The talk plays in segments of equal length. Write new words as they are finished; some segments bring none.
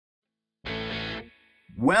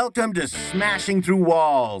Welcome to Smashing Through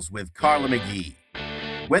Walls with Carla McGee.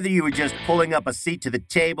 Whether you were just pulling up a seat to the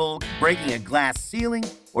table, breaking a glass ceiling,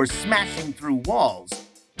 or smashing through walls,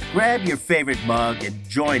 grab your favorite mug and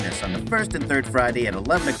join us on the first and third Friday at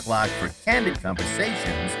 11 o'clock for candid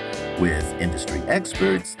conversations with industry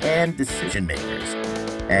experts and decision makers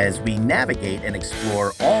as we navigate and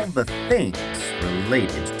explore all the things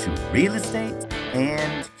related to real estate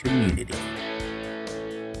and community.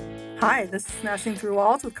 Hi, this is Smashing Through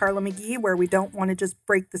Walls with Carla McGee, where we don't want to just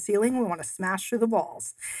break the ceiling, we want to smash through the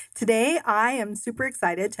walls. Today, I am super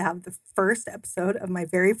excited to have the first episode of my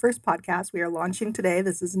very first podcast. We are launching today.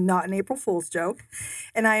 This is not an April Fool's joke.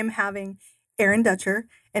 And I am having Aaron Dutcher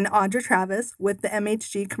and Audra Travis with the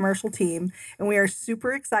MHG commercial team. And we are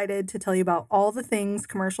super excited to tell you about all the things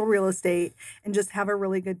commercial real estate and just have a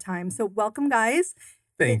really good time. So welcome, guys.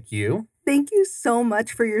 Thank you. Thank you so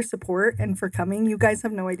much for your support and for coming. You guys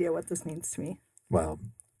have no idea what this means to me. Well,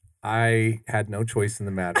 I had no choice in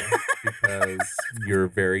the matter because you're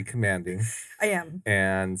very commanding. I am.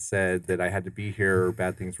 And said that I had to be here or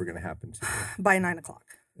bad things were going to happen to me. By 9 o'clock.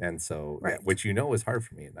 And so, Right. Which you know was hard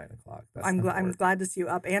for me at 9 o'clock. I'm glad to see you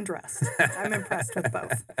up and dressed. I'm impressed with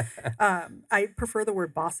both. I prefer the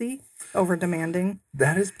word bossy over demanding.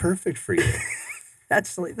 That is perfect for you.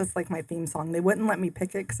 That's like my theme song. They wouldn't let me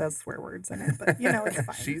pick it because it has swear words in it, but it's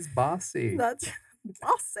fine. She's bossy. That's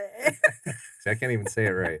bossy. See, I can't even say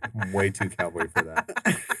it right. I'm way too cowboy for that.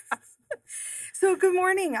 So good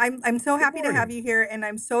morning. I'm so happy to morning. have you here, and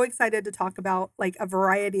I'm so excited to talk about like a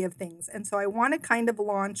variety of things. And so I want to kind of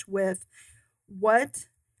launch with what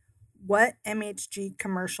MHG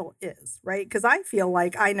commercial is, right? Because I feel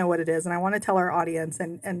like I know what it is, and I want to tell our audience,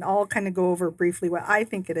 and I'll kind of go over briefly what I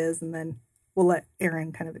think it is, and then we'll let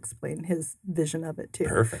Aaron kind of explain his vision of it too.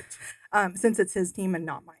 Perfect. Since it's his team and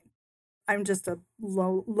not mine. I'm just a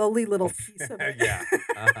lowly little piece of it. Yeah.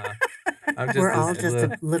 Uh-huh. We're all just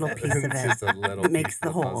a little piece of it. Just a little That makes piece the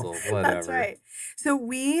of whole. puzzle, whatever. That's right. So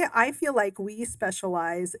I feel like we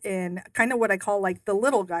specialize in kind of what I call like the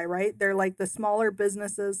little guy, right? They're like the smaller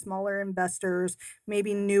businesses, smaller investors,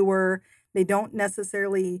 maybe newer. They don't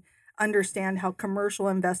necessarily understand how commercial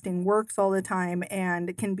investing works all the time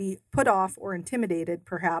and can be put off or intimidated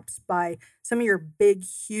perhaps by some of your big,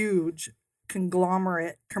 huge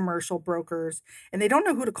conglomerate commercial brokers, and they don't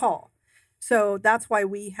know who to call. So that's why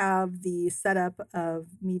we have the setup of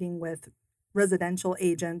meeting with residential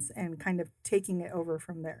agents and kind of taking it over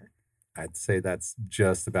from there. I'd say that's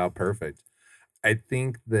just about perfect. I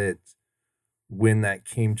think that when that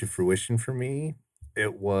came to fruition for me,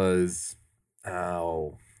 it was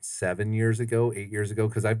 7 years ago, 8 years ago,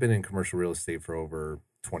 because I've been in commercial real estate for over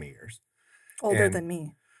 20 years. Older And than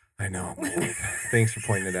me. I know. I'm old. Thanks for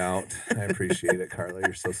pointing it out. I appreciate it, Carla.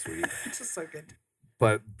 You're so sweet. It's just so good.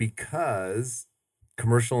 But because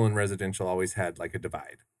commercial and residential always had like a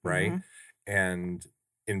divide, right? Mhm. And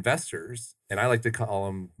investors, and I like to call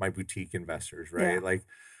them my boutique investors, right? Yeah. Like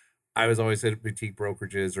I was always at boutique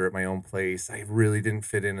brokerages or at my own place. I really didn't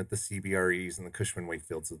fit in at the CBREs and the Cushman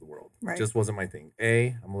Wakefields of the world. Right. It just wasn't my thing.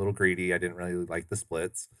 A, I'm a little greedy. I didn't really like the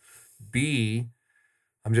splits. B,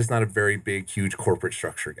 I'm just not a very big, huge corporate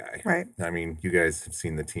structure guy. Right. I mean, you guys have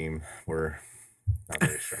seen the team. We're not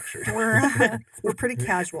very structured. We're pretty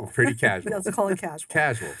casual. Pretty casual. Let's call it casual.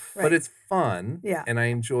 Casual. Right. But it's fun. Yeah. And I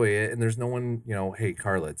enjoy it. And there's no one, hey,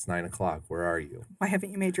 Carla, it's 9 o'clock. Where are you? Why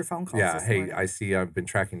haven't you made your phone calls? Yeah. this Hey, morning? I see I've been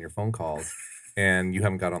tracking your phone calls and you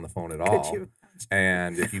haven't got on the phone at Could all. you?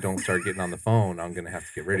 And if you don't start getting on the phone, I'm going to have to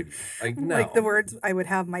get rid of you. Like, no. Like the words I would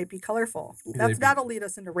have might be colorful. That'll lead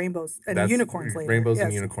us into rainbows and That's unicorns later. Rainbows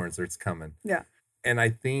and Yes. unicorns, it's coming. Yeah. And I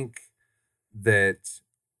think that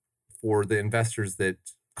for the investors that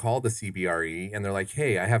call the CBRE and they're like,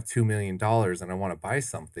 hey, I have $2 million and I want to buy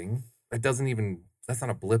something, that's not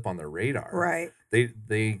a blip on their radar. Right. They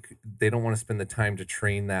don't want to spend the time to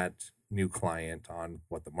train that new client on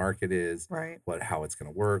what the market is, Right. how it's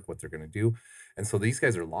going to work, what they're going to do. And so these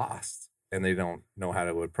guys are lost and they don't know how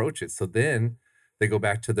to approach it. So then they go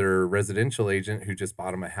back to their residential agent who just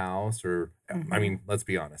bought them a house or, I Mhm. mean, let's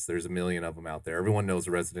be honest, there's a million of them out there. Everyone knows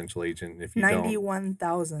a residential agent. And if you don't,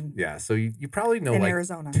 91,000 yeah. So you probably know in like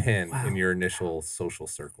Arizona. 10 Wow. in your initial social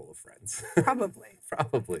circle of friends. Probably.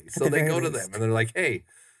 Probably. So the they very go to least. them and they're like, hey,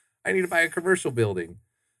 I need to buy a commercial building.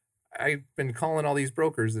 I've been calling all these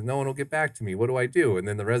brokers and no one will get back to me. What do I do? And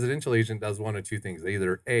then the residential agent does one of two things. They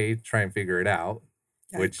either A, try and figure it out,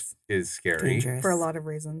 which Yikes. is scary. Dangerous. For a lot of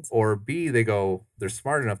reasons. Or B, they're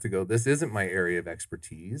smart enough to go, this isn't my area of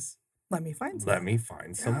expertise. Let me find Let some. me find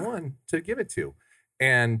Yeah. someone to give it to.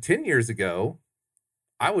 And 10 years ago,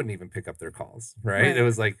 I wouldn't even pick up their calls, right? Right. It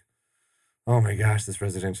was like, oh my gosh, this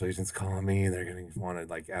residential agent's calling me. They're going to want to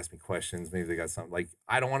like ask me questions. Maybe they got something like,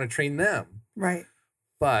 I don't want to train them. Right.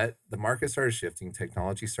 But the market started shifting,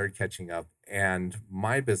 technology started catching up, and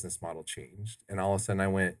my business model changed. And all of a sudden I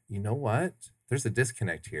went, you know what? There's a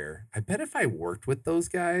disconnect here. I bet if I worked with those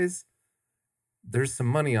guys, there's some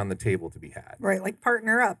money on the table to be had. Right. Like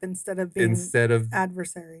partner up instead of being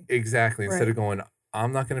adversary. Exactly. Instead of going,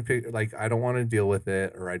 I'm not going to pick, like, I don't want to deal with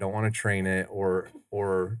it, or I don't want to train it, or,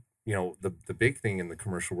 you know, the big thing in the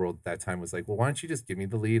commercial world at that time was like, well, why don't you just give me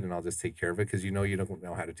the lead and I'll just take care of it? Because you don't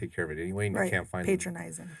know how to take care of it anyway. And you can't find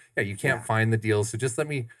patronizing. You can't find the deals. So just let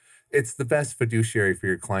me, it's the best fiduciary for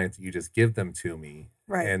your clients that you just give them to me.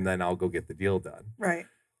 Right. And then I'll go get the deal done. Right.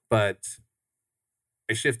 But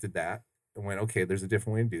I shifted that and went, okay, there's a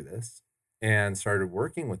different way to do this, and started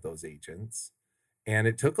working with those agents. And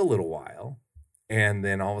it took a little while. And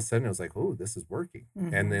then all of a sudden it was like, oh, this is working.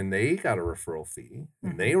 Mm-hmm. And then they got a referral fee,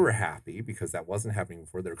 and they were happy because that wasn't happening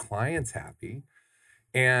before. Their clients happy,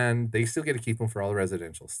 and they still get to keep them for all the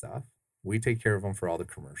residential stuff. We take care of them for all the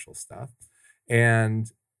commercial stuff.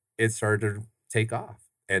 And it started to take off.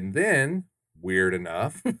 And then, weird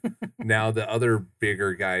enough, now the other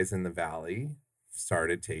bigger guys in the valley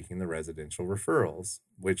started taking the residential referrals,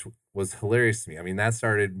 which was hilarious to me. I mean, that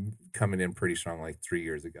started coming in pretty strong like 3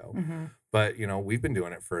 years ago. Mm-hmm. But, you know, we've been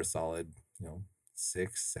doing it for a solid,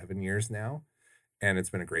 6-7 years now. And it's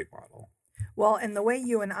been a great model. Well, and the way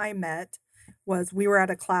you and I met was we were at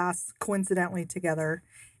a class coincidentally together,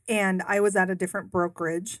 and I was at a different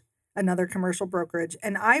brokerage, another commercial brokerage,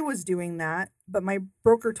 and I was doing that, but my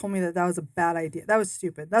broker told me that was a bad idea. That was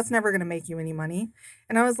stupid. That's never going to make you any money.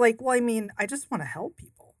 And I was like, well, I mean, I just want to help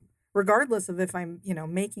people, regardless of if I'm,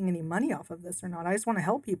 making any money off of this or not. I just want to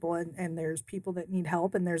help people, and there's people that need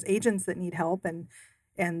help, and there's agents that need help, and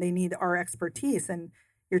they need our expertise. And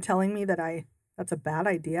you're telling me that that's a bad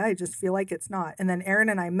idea. I just feel like it's not. And then Aaron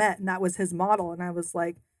and I met, and that was his model. And I was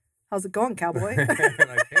like, how's it going, cowboy?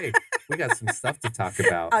 Like, hey, we got some stuff to talk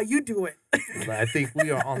about. You do it. I think we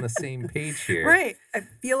are on the same page here. Right. I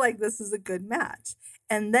feel like this is a good match.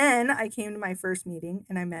 And then I came to my first meeting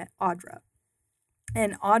and I met Audra.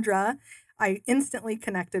 And Audra, I instantly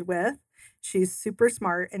connected with. She's super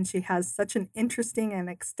smart, and she has such an interesting and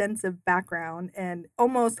extensive background, and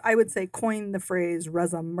almost, I would say, coined the phrase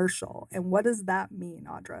residential. And what does that mean,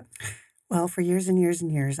 Audra? Well, for years and years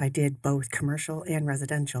and years, I did both commercial and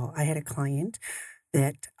residential. I had a client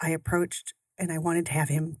that I approached, and I wanted to have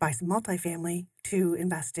him buy some multifamily to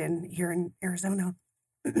invest in here in Arizona.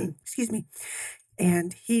 Excuse me.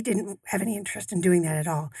 And he didn't have any interest in doing that at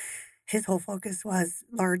all. His whole focus was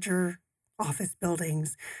larger office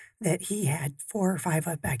buildings that he had 4 or 5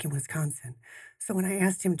 of back in Wisconsin. So when I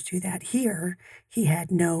asked him to do that here, he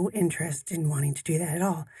had no interest in wanting to do that at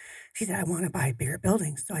all. He said, I want to buy bigger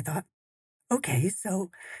buildings. So I thought, okay. So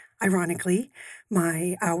ironically,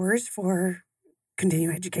 my hours for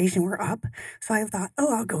continuing education were up. So I thought,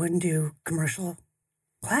 I'll go and do commercial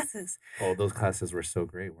classes. Oh, those classes were so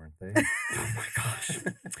great, weren't they? Oh my gosh.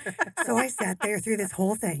 So I sat there through this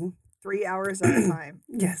whole thing. 3 hours at a time.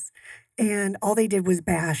 Yes. And all they did was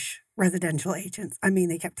bash residential agents. I mean,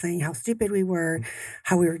 they kept saying how stupid we were,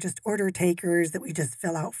 how we were just order takers, that we just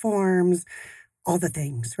fill out forms, all the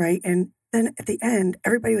things, right? And then at the end,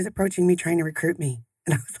 everybody was approaching me trying to recruit me.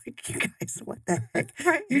 And I was like, you guys, what the heck?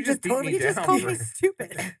 Right. You just called me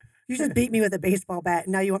stupid. You just beat me with a baseball bat,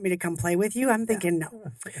 and now you want me to come play with you? I'm thinking,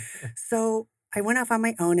 no. So I went off on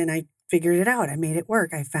my own, and I figured it out. I made it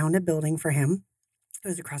work. I found a building for him. It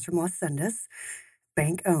was across from Los Sendas,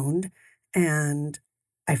 bank owned, and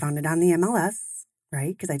I found it on the MLS,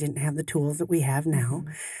 right? Because I didn't have the tools that we have now.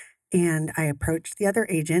 Mm-hmm. And I approached the other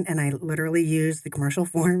agent, and I literally used the commercial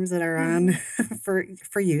forms that are on for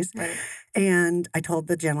use. Right. And I told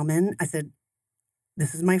the gentleman, I said,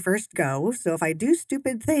 this is my first go. So if I do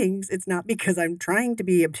stupid things, it's not because I'm trying to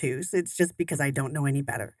be obtuse. It's just because I don't know any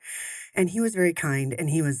better. And he was very kind, and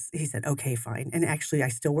he said, okay, fine. And actually, I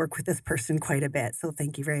still work with this person quite a bit. So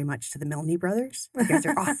thank you very much to the Milne brothers. You guys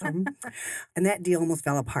are awesome. And that deal almost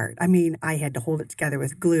fell apart. I mean, I had to hold it together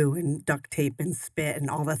with glue and duct tape and spit and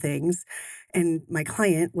all the things. And my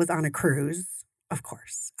client was on a cruise, of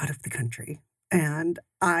course, out of the country. And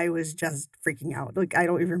I was just freaking out. Like, I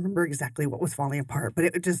don't even remember exactly what was falling apart, but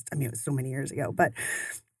it was so many years ago. But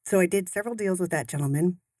so I did several deals with that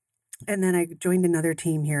gentleman. And then I joined another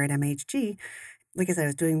team here at MHG. Like I said, I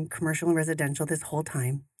was doing commercial and residential this whole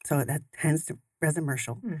time. So that hence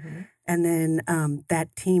residential. Mm-hmm. And then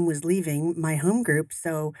that team was leaving my home group.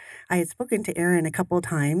 So I had spoken to Aaron a couple of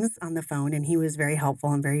times on the phone, and he was very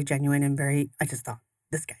helpful and very genuine and I just thought,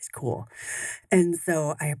 this guy's cool. And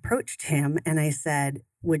so I approached him and I said,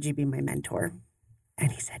 would you be my mentor?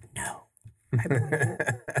 And he said, no. I believe it.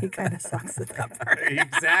 He kind of sucks at that part.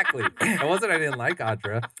 Exactly. It wasn't I didn't like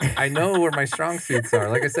Audra. I know where my strong suits are.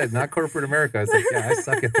 Like I said, not corporate America. I was like, yeah, I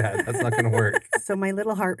suck at that. That's not going to work. So my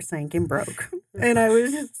little heart sank and broke. And I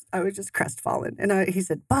was just crestfallen. And he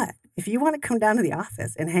said, but if you want to come down to the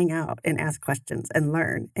office and hang out and ask questions and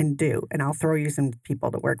learn and do, and I'll throw you some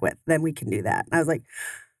people to work with, then we can do that. And I was like,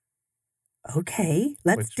 okay,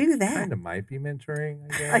 let's Which do that. Kind of might be mentoring,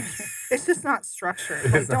 I Like, guess. it's just not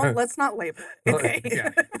structured. Like, let's not label it. Okay. Yeah.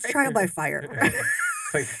 It's trial by fire.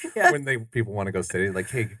 Like Yeah. when people want to go stay, like,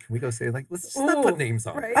 hey, can we go stay? Like, let's just not put Ooh, names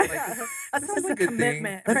on right? it. Like, Yeah. That this sounds is a like good thing.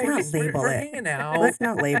 commitment. Let's right? not We're label it. hanging out. Let's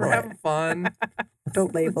not label We're it. having fun.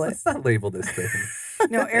 Don't label it. Let's not label this thing.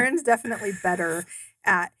 No, Erin's definitely better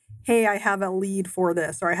at, hey, I have a lead for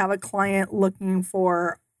this, or I have a client looking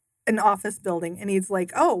for an office building, and he's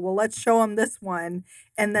like, oh, well, let's show him this one,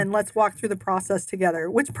 and then let's walk through the process together,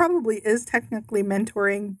 which probably is technically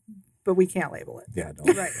mentoring, but we can't label it. Yeah,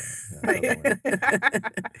 don't. Right. Yeah, Right.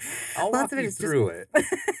 I'll Lots walk of it you is just- through it.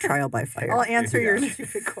 Trial by fire. I'll answer your Yeah.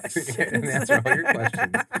 stupid questions. And answer all your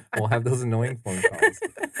questions. We'll have those annoying phone calls.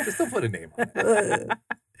 Just don't put a name on it.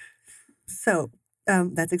 So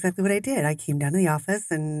that's exactly what I did. I came down to the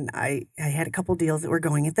office and I had a couple deals that were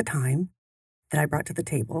going at the time that I brought to the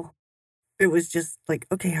table. It was just like,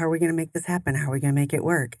 okay, how are we going to make this happen? How are we going to make it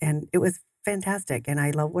work? And it was fantastic. And I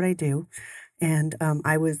love what I do. And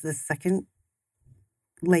I was the second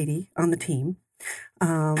lady on the team.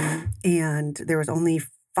 And there was only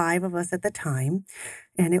 5 of us at the time.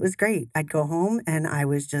 And it was great. I'd go home and I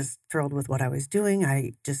was just thrilled with what I was doing.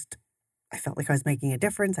 I felt like I was making a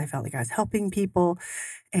difference. I felt like I was helping people,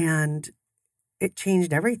 and it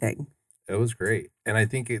changed everything. It was great. And I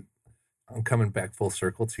think I'm coming back full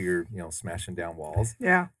circle to your, smashing down walls.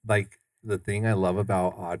 Yeah. Like, the thing I love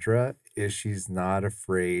about Audra is she's not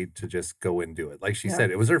afraid to just go and do it. Like she Yeah.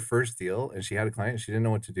 said, it was her first deal and she had a client. She didn't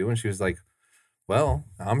know what to do. And she was like, well,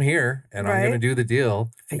 I'm here and I'm going to Right. do the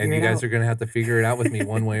deal. Figure And you it guys out. are going to have to figure it out with me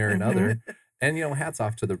one way or another. And, hats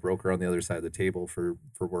off to the broker on the other side of the table for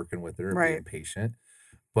working with her and being Right. patient.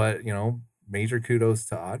 But, major kudos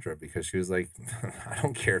to Audra because she was like, I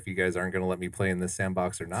don't care if you guys aren't going to let me play in this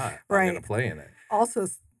sandbox or not. I'm going Right. to play in it. Also,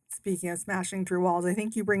 speaking of smashing through walls, I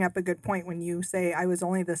think you bring up a good point when you say I was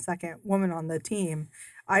only the second woman on the team.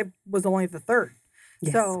 I was only the third.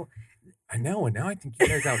 Yes. So I know. And now I think you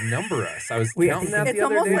guys outnumber us. I was We- counting that it's the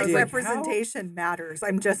other almost day. I like was like, representation matters.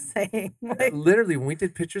 I'm just saying. how- Like, Literally, when we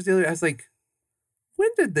did pictures the other day, I was like, when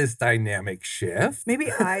did this dynamic shift?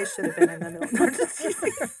 maybe I should have been in the middle. No, just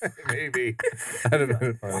kidding. Maybe. That'd have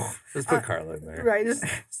been fun. Just put Carla in there. Right, just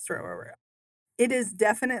throw over it. It is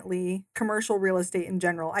definitely commercial real estate in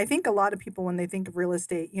general. I think a lot of people, when they think of real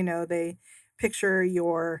estate, they picture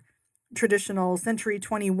your traditional Century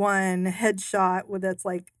 21 headshot with that's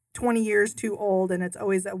like 20 years too old and it's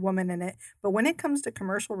always a woman in it. But when it comes to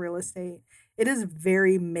commercial real estate, it is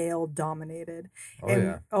very male dominated. Oh,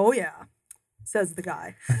 yeah. Oh, yeah, says the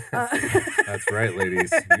guy. That's right,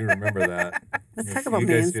 ladies. You remember that. Let's talk about You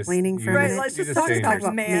guys just- mansplaining for you a Right, minute. let's you just talk stay in about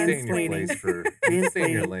your- stay in your mansplaining. place for stay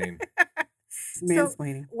in your lane.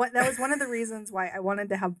 Mansplaining. That was one of the reasons why I wanted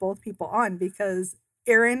to have both people on, because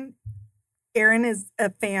Erin is a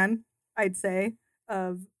fan, I'd say,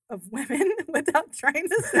 of women without trying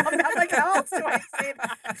to sound that. Like, how else do I say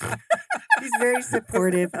that? He's very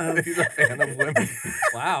supportive of. He's a fan of women.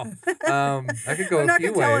 Wow. I could go I'm a not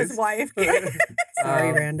few gonna tell ways. his wife. Sorry,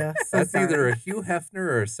 Um, Randa. So That's sorry. either a Hugh Hefner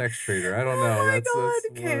or a sex trader. I don't know. Oh my that's, God. that's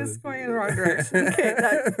Okay, one it's of going in the wrong direction.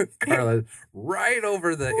 Okay, Carla, right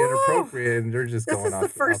over the Woo. inappropriate, and they're just This going is off. the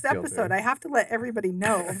first off kilter. episode. I have to let everybody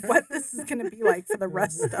know what this is going to be like for the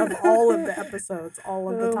rest of all of the episodes,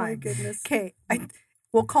 all of the Oh time. my goodness. Okay,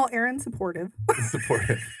 we'll call Aaron supportive.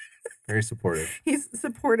 Supportive, very supportive. He's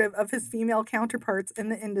supportive of his female counterparts in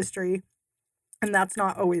the industry, and that's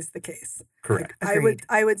not always the case. Correct. Agreed.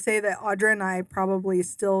 I would say that Audra and I probably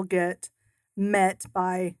still get met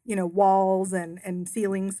by walls and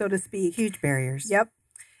ceilings, so to speak. Huge barriers. Yep.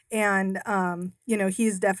 And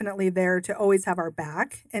he's definitely there to always have our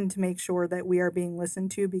back and to make sure that we are being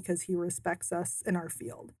listened to because he respects us in our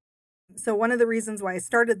field. So one of the reasons why I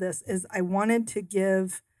started this is I wanted to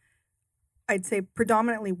give, I'd say,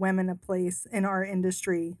 predominantly women a place in our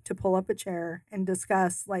industry to pull up a chair and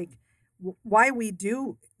discuss like why we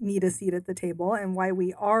do need a seat at the table and why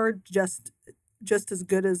we are just as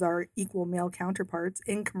good as our equal male counterparts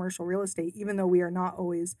in commercial real estate, even though we are not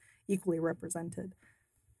always equally represented.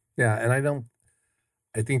 Yeah, and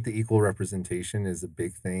I think the equal representation is a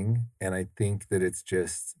big thing, and I think that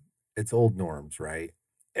it's old norms, right?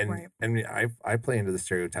 And Right. I mean, I play into the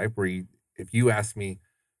stereotype where if you ask me,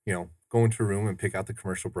 go into a room and pick out the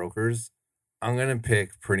commercial brokers, I'm gonna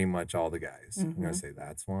pick pretty much all the guys. I'm gonna Mhm. say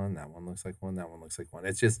that's one, that one looks like one, that one looks like one.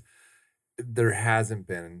 It's just there hasn't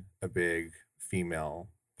been a big female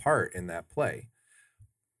part in that play,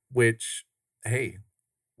 which, hey,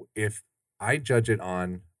 if I judge it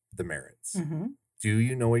on the merits, Mhm. do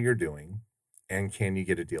you know what you're doing, and can you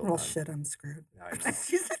get a deal Well, done? shit, I'm screwed. I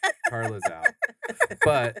know. Carla's out.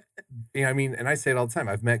 But I mean, and I say it all the time.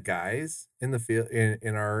 I've met guys in the field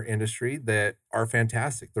in our industry that are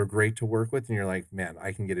fantastic. They're great to work with, and you're like, man,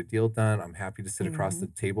 I can get a deal done. I'm happy to sit across the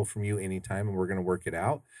table from you anytime, and we're going to work it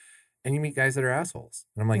out. And you meet guys that are assholes,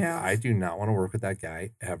 and I'm like, Yeah. I do not want to work with that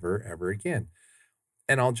guy ever again.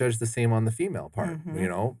 And I'll judge the same on the female part.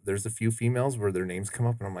 Mhm. There's a few females where their names come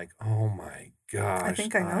up, and I'm like, oh my gosh, I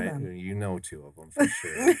think I know them. you know two of them for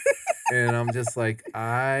sure. And I'm just like,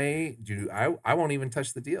 I won't even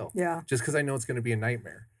touch the deal Yeah. just because I know it's going to be a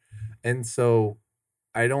nightmare. And so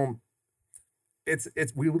I don't,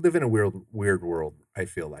 we live in a weird world, I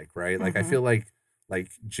feel like, right? Like, I Mhm. feel like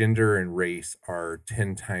gender and race are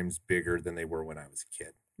 10 times bigger than they were when I was a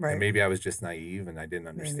kid. And Right. maybe I was just naive and I didn't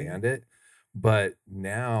Maybe. understand it. But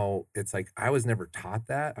now it's like, I was never taught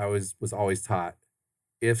that. I was always taught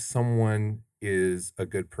if someone is a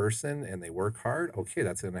good person and they work hard, okay,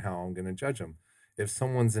 that's how I'm going to judge them. If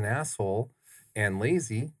someone's an asshole and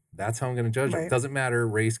lazy, that's how I'm going to judge them. Right. Doesn't matter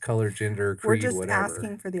race, color, gender, We're creed, just whatever.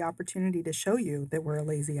 asking for the opportunity to show you that we're a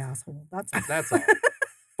lazy asshole. That's all. That's all.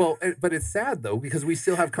 Well, but it's sad though, because we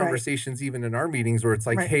still have conversations even in our meetings where it's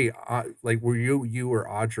like, Right. hey, like were you or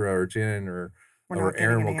Audra or Jen or We're not getting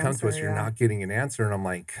Aaron an will come to us, answer, you're yeah. not getting an answer. And I'm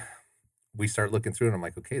like, we start looking through it and I'm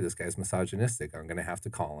like, okay, this guy's misogynistic. I'm going to have to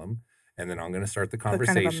call him. And then I'm going to start the Put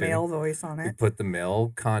conversation. kind of a male voice on We it. put the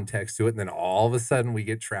male context to it. And then all of a sudden we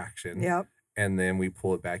get traction. Yep. And then we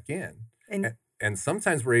pull it back in. And And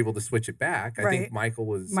sometimes we're able to switch it back. I think Right. Michael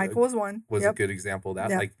was one. a Yep. good example of that.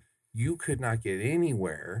 Yep. Like you could not get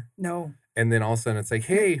anywhere. No. And then all of a sudden it's like,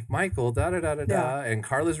 hey, Michael, da da da da da. Yeah. And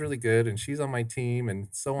Carla's really good and she's on my team and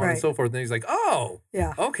so on and Right. so forth. And then he's like, oh,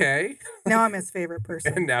 Yeah. okay. Now I'm his favorite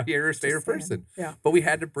person. And now you're his Just favorite saying. person. Yeah. But we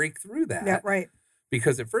had to break through that. Yeah. Right.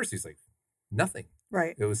 Because at first he's like, nothing.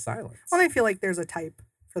 Right. It was silence. Well, I feel like there's a type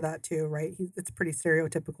for that too, right? It's pretty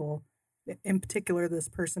stereotypical. In particular, this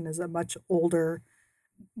person is a much older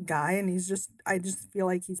guy, and I just feel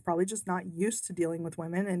like he's probably just not used to dealing with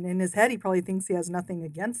women, and in his head, he probably thinks he has nothing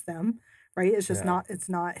against them, right? It's just Yeah. it's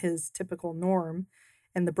not his typical norm.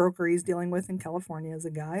 And the broker he's dealing with in California is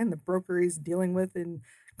a guy, and the broker he's dealing with in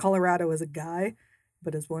Colorado is a guy,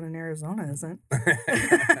 but his one in Arizona isn't.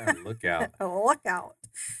 Look out. Look out.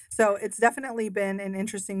 So it's definitely been an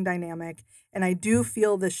interesting dynamic. And I do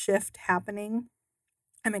feel the shift happening.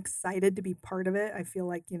 I'm excited to be part of it. I feel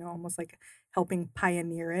like, almost like helping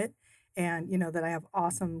pioneer it. And, that I have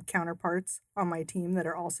awesome counterparts on my team that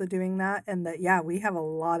are also doing that. And that, yeah, we have a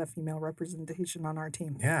lot of female representation on our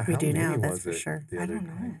team. Yeah. We how do now, many that's was for it sure. The I other don't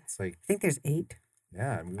day? know. It's like, I think there's 8.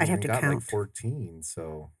 yeah, I mean, I'd have we to got like count. 14.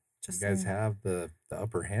 So Just you guys saying. have the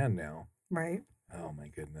upper hand now. Right. Oh my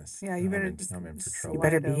goodness. Yeah, you better I'm just in for slide trouble. You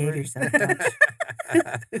better behave over. yourself, Dutch.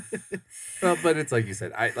 Well, but it's like you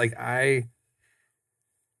said,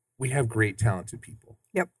 we have great talented people.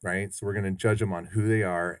 Yep. Right. So we're going to judge them on who they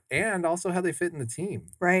are and also how they fit in the team.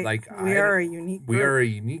 Right. Like we are a unique we group. are a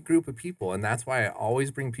unique group of people. And that's why I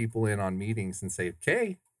always bring people in on meetings and say,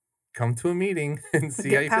 okay, come to a meeting and see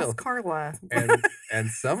how Get you past feel. Carla. And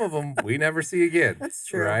some of them we never see again. That's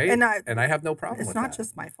true. Right. And I have no problem it's with not that.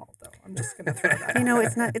 just my fault, though. I'm just going to throw that You out know,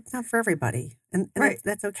 there. it's not for everybody. And Right.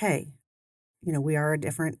 that's okay. We are a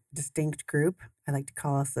different, distinct group. I like to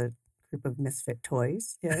call us a group of misfit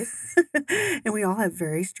toys. Yes. And we all have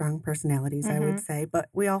very strong personalities, I would say, but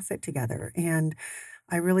we all fit together. And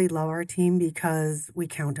I really love our team because we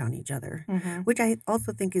count on each other, Mhm. which I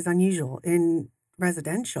also think is unusual. In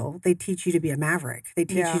residential, they teach you to be a maverick. They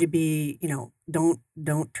teach Yeah. you to be,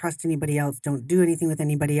 don't trust anybody else, don't do anything with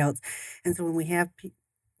anybody else. And so when we have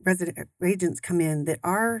resident agents come in that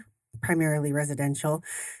are primarily residential,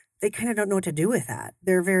 they kind of don't know what to do with that.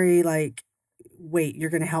 They're very like, wait, you're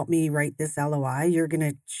going to help me write this LOI? You're going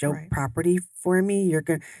to show Right. property for me? You're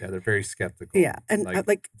going to, Yeah, they're very skeptical. yeah. And I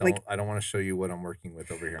don't want to show you what I'm working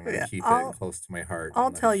with over here. I'm going to Yeah, keep I'll- it close to my heart. I'll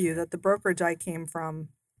and let tell it you shine. that the brokerage I came from,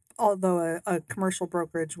 although a commercial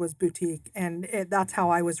brokerage was boutique, and that's how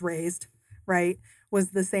I was raised, right?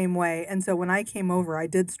 was the same way. And so when I came over, I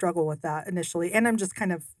did struggle with that initially. And I'm just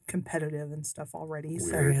kind of competitive and stuff already.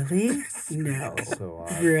 So Weird. Really? No. So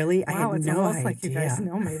odd. Really? I wow, had it's no almost idea. like you guys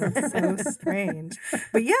know me. That's so strange.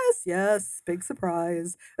 But yes, big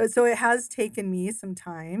surprise. So it has taken me some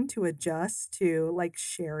time to adjust to like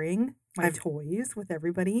sharing my I've- toys with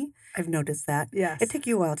everybody. I've noticed that. Yes, It took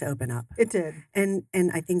you a while to open up. it did. And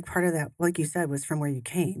I think part of that, like you said, was from where you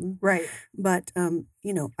came. Right. But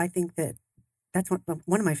I think that that's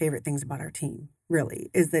one of my favorite things about our team, really,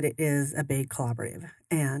 is that it is a big collaborative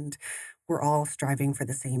and we're all striving for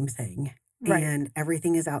the same thing. Right. And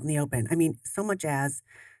everything is out in the open. I mean, so much as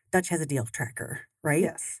Dutch has a deal tracker, right?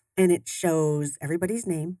 Yes. And it shows everybody's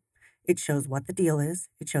name. It shows what the deal is.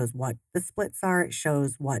 It shows what the splits are. It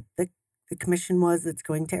shows what the commission was that's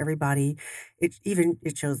going to everybody. It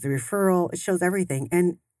shows the referral. It shows everything.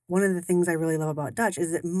 And one of the things I really love about Dutch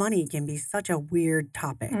is that money can be such a weird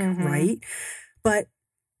topic, Mhm. right? But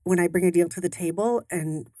when I bring a deal to the table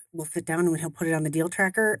and we'll sit down and he'll put it on the deal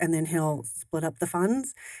tracker and then he'll split up the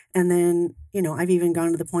funds. And then, I've even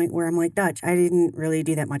gone to the point where I'm like, Dutch, I didn't really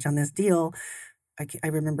do that much on this deal. I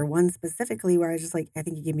remember one specifically where I was just like, I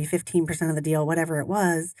think you gave me 15% of the deal, whatever it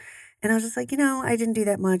was. And I was just like, I didn't do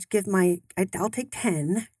that much. I'll take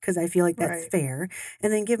 10 because I feel like that's Right. fair.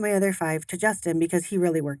 And then give my other 5 to Justin because he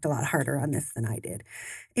really worked a lot harder on this than I did.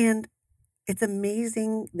 And it's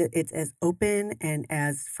amazing that it's as open and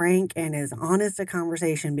as frank and as honest a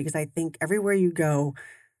conversation because I think everywhere you go,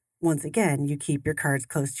 once again, you keep your cards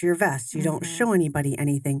close to your vest. You don't Mhm. show anybody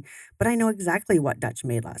anything. But I know exactly what Dutch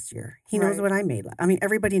made last year. He knows Right. what I made. I mean,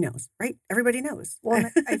 everybody knows, right? Everybody knows. Well,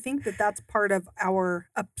 and I think that that's part of our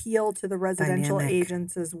appeal to the residential Dynamic.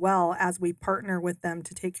 agents as well as we partner with them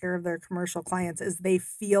to take care of their commercial clients is they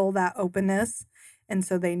feel that openness. And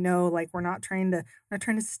so they know like we're not trying to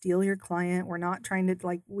steal your client. We're not trying to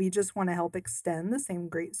like we just want to help extend the same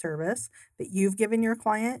great service that you've given your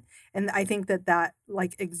client. And I think that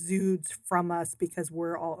like exudes from us because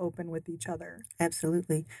we're all open with each other.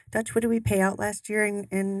 Absolutely. Dutch, what did we pay out last year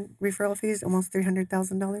in referral fees? Almost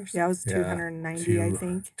 $300,000? Yeah, it was Yeah, 290, I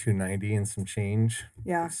think. 290 and some change.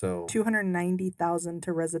 Yeah. So 290,000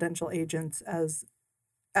 to residential agents as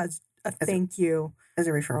a a- thank you As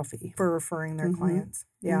a referral fee. for referring their Mhm. clients.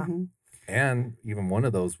 Yeah, Mhm. and even one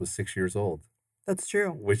of those was 6 years old, that's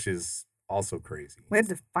true. which is also crazy. We had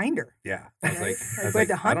to find her. Yeah. I was Right? like, Like, we had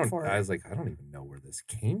to hunt for I it. was like, I don't even know where this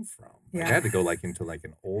came from. Like, Yeah. I had to go like into like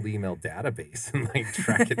an old email database and like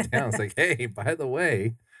track it down. It's like, hey, by the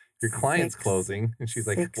way, your client's 6 closing. And she's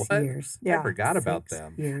like, 6 what? years. Yeah. I forgot about 6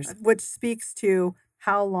 them. years. Which speaks to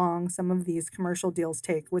how long some of these commercial deals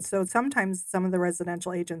take. So sometimes some of the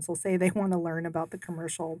residential agents will say they want to learn about the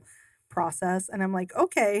commercial process. And I'm like,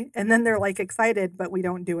 okay. And then they're like excited, but we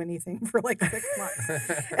don't do anything for like 6 months.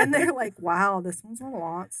 And they're like, wow, this one's a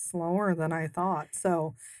lot slower than I thought.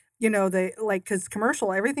 So, they like, because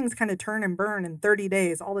commercial, everything's kind of turn and burn in 30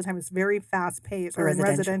 days all the time. It's very fast paced For or in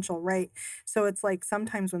residential. residential, right? So it's like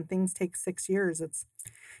sometimes when things take 6 years, it's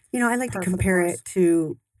I like to Par for the compare course. it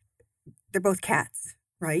to they're both cats,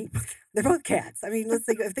 right? They're both cats. I mean, let's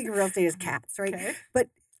think of real estate as cats, right? okay.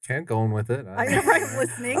 Can't go on with it. I know, right?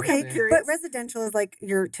 Listening. Okay, I'm curious. but residential is like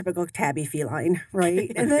your typical tabby feline,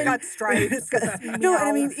 right? And then got stripes. It's got- no, and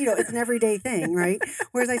I mean, it's an everyday thing, right?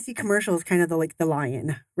 Whereas I see commercials kind of the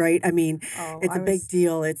lion, right? I mean, Oh, it's a big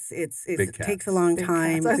deal. It's Big it takes a cats. long big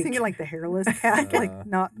time. cats. I was Big thinking like the hairless cat, like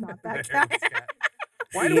not that cat.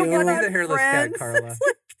 Why do You we get got the hairless cat, friends. Carla?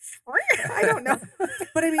 I don't know.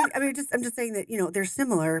 But I'm just saying that they're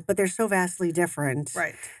similar, but they're so vastly different.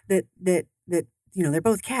 Right. That they're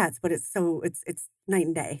both cats, but it's night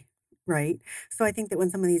and day, right? So I think that when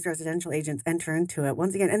some of these residential agents enter into it,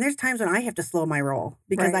 once again, and there's times when I have to slow my roll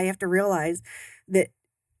because Right. I have to realize that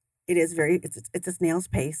it is it's a snail's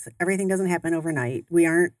pace. Everything doesn't happen overnight. We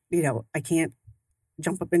aren't, I can't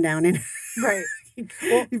jump up and down and Right.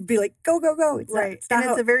 be like, go, go, go. It's Right. Not And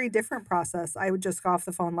how- it's a very different process. I would just got off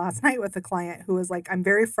the phone last night with a client who was like, I'm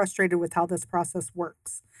very frustrated with how this process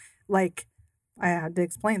works. Like, I had to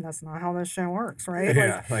explain that's not how this shit works, right?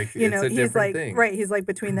 Yeah, like it's a he's different like, thing. right. He's like,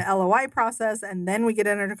 between the LOI process and then we get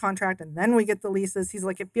under contract and then we get the leases. He's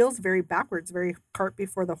like, it feels very backwards, very cart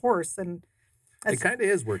before the horse. And It kind of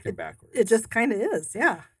is working backwards. it just kind of is.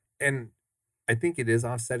 Yeah. And I think it is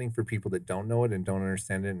offsetting for people that don't know it and don't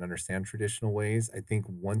understand it and understand traditional ways. I think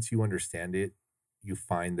once you understand it, you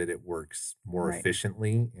find that it works more Right.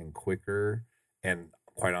 efficiently and quicker. And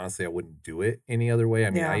quite honestly, I wouldn't do it any other way.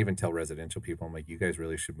 I mean, Yeah. I even tell residential people, I'm like, you guys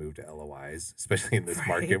really should move to LOIs, especially in this Right.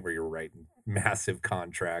 market where you're writing massive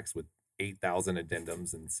contracts with 8,000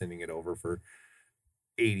 addendums and sending it over for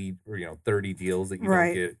 80 or 30 deals that you Right.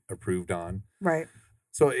 don't get approved on. Right.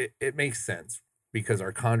 So it makes sense because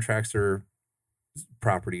our contracts are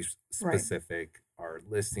property Right. specific, our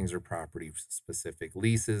listings are property specific,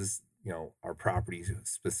 leases, are property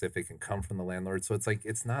specific and come from the landlord. So it's like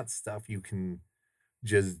it's not stuff you can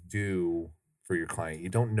just do for your client. You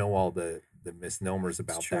don't know all the misnomers It's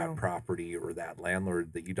about that true. property or that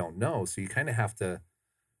landlord that you don't know. So you kind of have to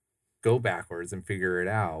go backwards and figure it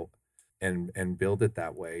out and build it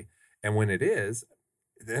that way. And when it is,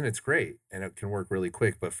 then it's great and it can work really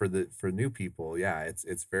quick. But for new people, yeah,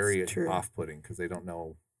 it's very It's true. off-putting because they don't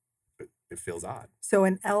know. It feels odd. So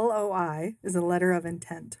an LOI is a letter of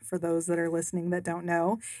intent for those that are listening that don't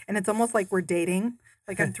know. And it's almost like we're dating.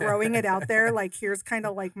 Like I'm throwing it out there. Like here's kind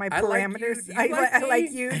of like my I like you. parameters. Do you like I like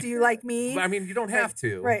me? you. Do you like me? I mean, you don't Right, have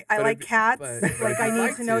to. right. I but like if- cats. but Like if I you'd need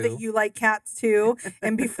like to know that you like cats too.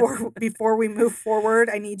 And before we move forward,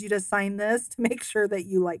 I need you to sign this to make sure that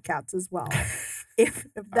you like cats as well. If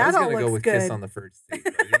I was that all gonna go looks with good, kiss on the first date.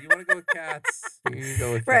 But if you want to go with cats, you can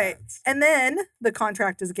go with Right. cats. and then the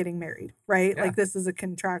contract is getting married, right? Yeah. Like this is a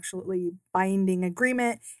contractually binding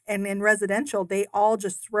agreement. And in residential, they all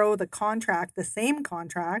just throw the same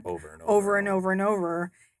contract Over and over and over and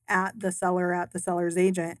over at the seller's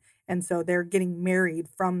agent. And so they're getting married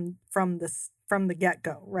from the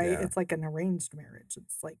get-go, right? Yeah. It's like an arranged marriage.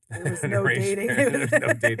 It's like there was An no arranged dating. marriage, there's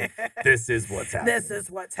no dating. This is what's happening. This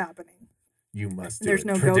is what's happening. You must do There's it.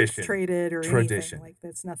 no Tradition. goats traded or Tradition. anything. Like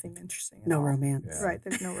that's nothing interesting at No all. romance. Yeah. Right.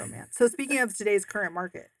 There's no romance. So speaking of today's current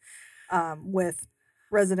market, with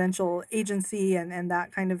residential agency and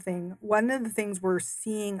that kind of thing, one of the things we're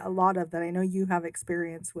seeing a lot of that I know you have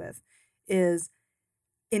experience with is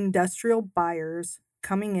industrial buyers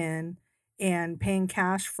coming in and paying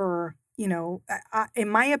cash for, in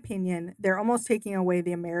my opinion, they're almost taking away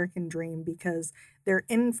the American dream because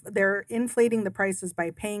they're inflating the prices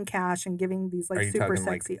by paying cash and giving these Are like you super talking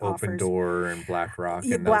like sexy Open offers. Door and BlackRock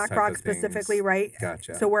Yeah, and those type BlackRock of specifically, things? right?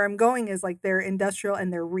 Gotcha. So where I'm going is like they're industrial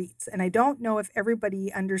and they're REITs. And I don't know if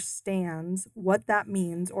everybody understands what that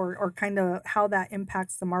means or kind of how that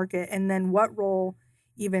impacts the market and then what role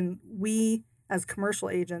even we as commercial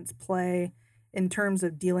agents play in terms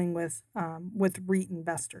of dealing with REIT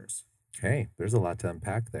investors. Okay, there's a lot to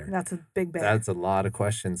unpack there. That's a big bang. That's a lot of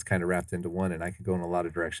questions kind of wrapped into one, and I could go in a lot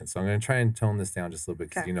of directions. So I'm going to try and tone this down just a little bit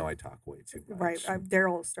because Okay. I talk way too much. Right.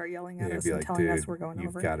 Daryl will start yelling at Yeah, us be and like, telling us dude, we're going you've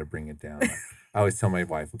over. got to bring it down. I always tell my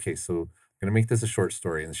wife, okay, so I'm going to make this a short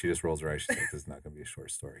story, and she just rolls her eyes. She's like, this is not going to be a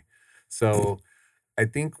short story. So I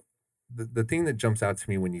think the thing that jumps out to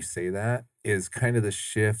me when you say that is kind of the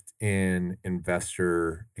shift in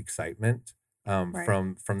investor excitement. Right.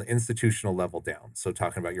 From the institutional level down. So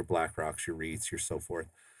talking about your BlackRocks, your REITs, your so forth.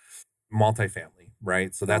 Multifamily,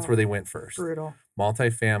 right? So that's Oh, where they went first. Brutal.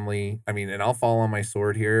 Multifamily. I mean, and I'll fall on my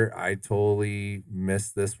sword here. I totally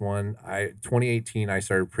missed this one. 2018, I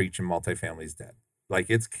started preaching multifamily's dead. Like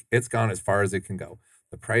it's gone as far as it can go.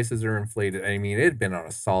 The prices are inflated. I mean, it had been on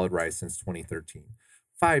a solid rise since 2013.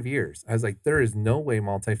 5 years. I was like, there is no way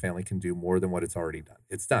multifamily can do more than what it's already done.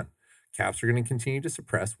 It's done. Caps are going to continue to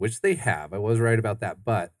suppress, which they have. I was right about that.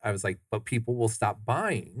 But I was like, but people will stop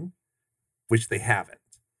buying, which they haven't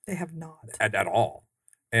They have not. at all.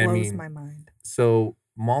 And I Blows mean, my mind. so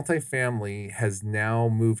multifamily has now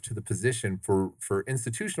moved to the position for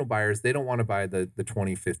institutional buyers. They don't want to buy the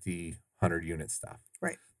 20, 50, 100 unit stuff.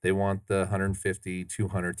 Right. They want the 150,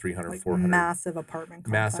 200, 300, Like 400. massive apartment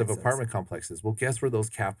complexes. Massive apartment complexes. Well, guess where those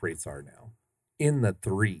cap rates are now? In the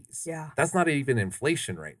threes. Yeah. That's not even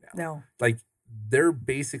inflation right now. No. Like they're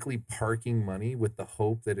basically parking money with the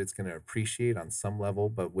hope that it's going to appreciate on some level,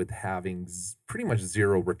 but with having pretty much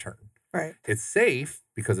zero return. Right. It's safe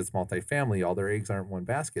because it's multifamily. All their eggs aren't in one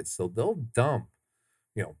basket. So they'll dump,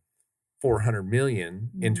 400 million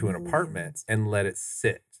into an apartment Millions. and let it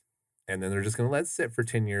sit. And then they're just going to let it sit for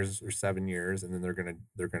 10 years or 7 years. And then they're going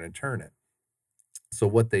to turn it. So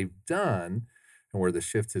what they've done and where the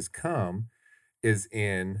shift has come is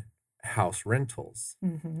in house rentals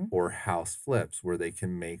Mm-hmm. or house flips where they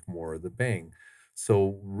can make more of the bang.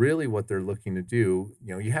 So really what they're looking to do,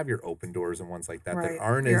 you have your Open Doors and ones like that Right. that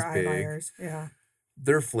aren't Your as big. iBuyers. Yeah.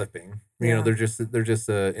 They're flipping. Yeah. They're just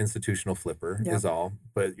a institutional flipper Yep. is all.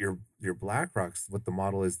 But your BlackRocks, what the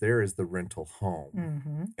model is there is the rental home.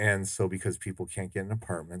 Mm-hmm. And so because people can't get in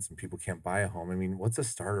apartments and people can't buy a home, I mean, what's a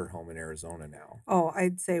starter home in Arizona now? Oh,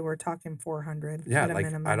 I'd say we're talking 400 Yeah, at a like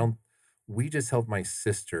minimum. we just helped my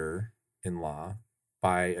sister-in-law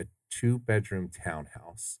buy a 2-bedroom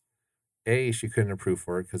townhouse. She couldn't approve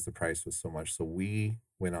for it because the price was so much. So we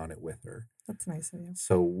went on it with her. That's nice of you.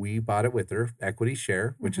 So we bought it with her, equity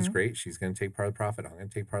share, which is Mhm. great. She's going to take part of the profit. I'm going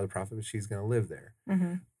to take part of the profit, but she's going to live there.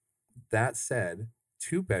 Mm-hmm. That said,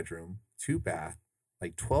 2-bedroom, 2-bath,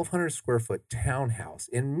 like 1,200 square foot townhouse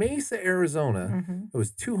in Mesa, Arizona. Mhm. It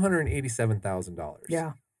was $287,000.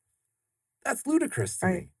 Yeah. That's ludicrous to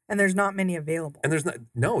Right. me. And there's not many available. And there's the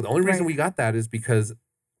only reason Right. we got that is because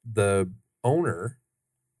the owner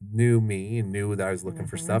knew me and knew that I was looking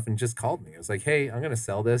for Mhm. stuff and just called me. It was like, hey, I'm going to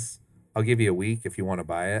sell this. I'll give you a week if you want to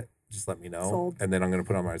buy it. Just let me know. Sold. And then I'm going to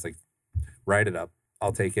put it on my, I was like, write it up.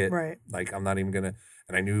 I'll take it. Right. Like, I'm not even going to,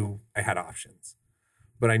 and I knew I had options,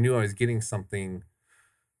 but I knew I was getting something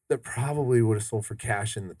that probably would have sold for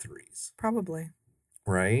cash in the threes. Probably.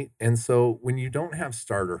 Right. And so when you don't have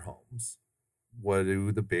starter homes, what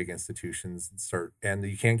do the big institutions start? And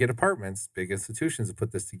you can't get apartments, big institutions to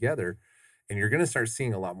put this together. And you're going to start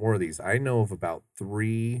seeing a lot more of these. I know of about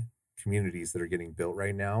 3 communities that are getting built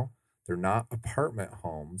right now. They're not apartment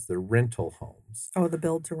homes, they're rental homes, Oh, the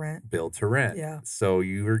build to rent. built to rent. Yeah. So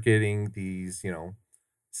you are getting these,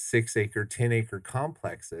 6-acre, 10-acre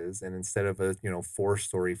complexes. And instead of a,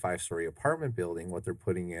 4-story, 5-story apartment building, what they're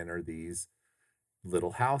putting in are these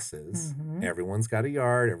little houses. Mhm. Everyone's got a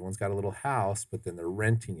yard, everyone's got a little house, but then they're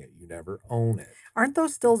renting it. You never own it. Aren't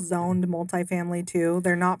those still zoned multifamily too?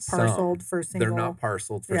 They're not parceled for single. They're not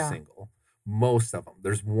parceled for Yeah. single. Most of them.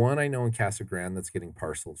 There's one I know in Casa Grande that's getting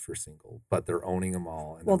parceled for single, but they're owning them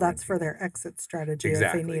all. And Well, they're that's for renting their exit strategy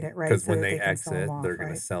exactly if they need it, right? because So when that they can sell 'em exit, off, they're going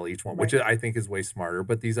right? to sell each one, Right. which I think is way smarter.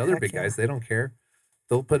 But these other Heck big guys, yeah. they don't care.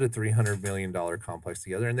 They'll put a $300 million complex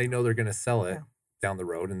together, and they know they're going to sell it Yeah. down the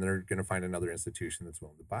road, and they're going to find another institution that's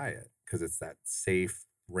willing to buy it because it's that safe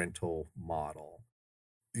rental model.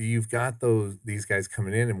 You've got these guys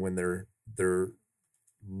coming in, and when they're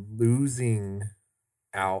losing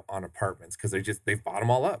out on apartments because they've bought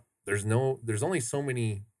them all up. There's only so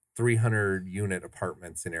many 300 unit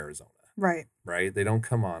apartments in Arizona, Right. right? They don't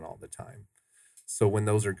come on all the time. So when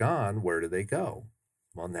those are gone, where do they go?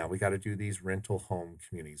 Well, now we got to do these rental home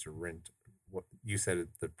communities or what you said it,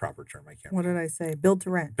 the proper term. I can't What did remember. I say? Build to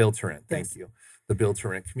rent. Build to rent. Thank Yes. you. The build to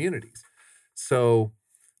rent communities. So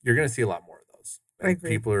you're going to see a lot more of those. I And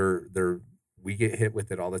agree. we get hit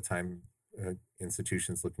with it all the time.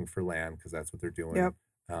 Institutions looking for land because that's what they're doing. Yep.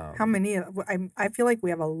 How many? I feel like we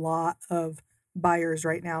have a lot of buyers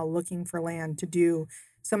right now looking for land to do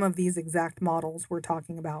some of these exact models we're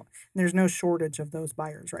talking about. And there's no shortage of those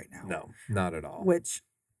buyers right now, No, not at all. which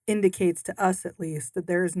indicates to us at least that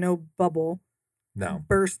there is no bubble No.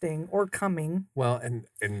 bursting or coming. Well, and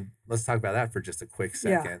let's talk about that for just a quick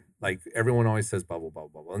Yeah. second. Like everyone always says bubble, bubble,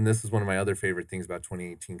 bubble. And this is one of my other favorite things about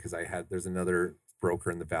 2018 because there's another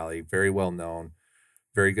broker in the Valley, very well known,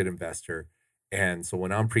 very good investor. And so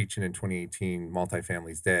when I'm preaching in 2018,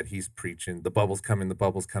 multifamily's dead, he's preaching the bubble's coming, the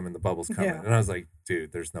bubble's coming, the bubble's coming. Yeah. And I was like,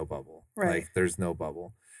 dude, there's no bubble. Right. Like there's no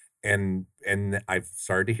bubble. And I've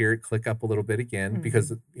started to hear it click up a little bit again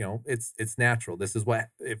because it's natural. This is what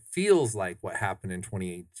it feels like what happened in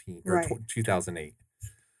 2018 or Right. 2008.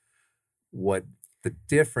 What the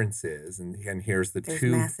difference is, and here's the There's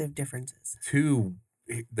two massive differences.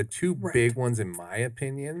 the two Right. big ones in my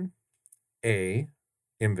opinion.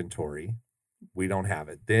 Inventory. We don't have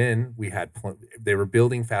it. Then we had they were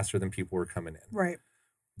building faster than people were coming in. Right.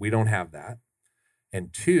 We don't have that.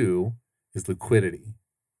 And 2 is liquidity.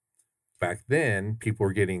 Back then, people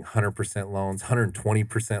were getting 100% loans,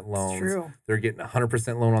 120% It's loans. true. They're getting a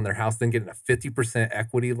 100% loan on their house, then getting a 50%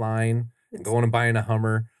 equity line, and It's, going and buying a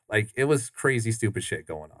Hummer. Like it was crazy, stupid shit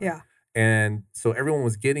going on. yeah. And so everyone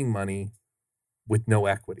was getting money with no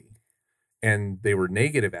equity, and they were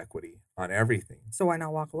negative equity on everything. So why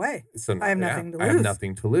not walk away? So I have nothing to I have lose.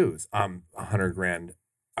 nothing to lose. $100 grand.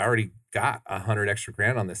 I already got $100 extra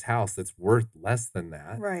grand on this house that's worth less than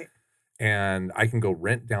that. Right. And I can go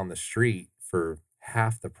rent down the street for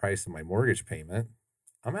half the price of my mortgage payment.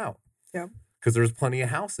 I'm out. Yep. Because there's plenty of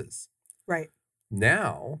houses. Right.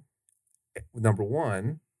 Now, number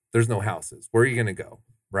one, there's no houses. Where are you going to go?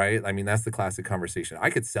 Right? I mean, that's the classic conversation. I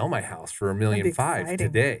could sell my house for $1.5 million exciting.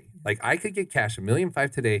 today. Like I could get cash $1.5 million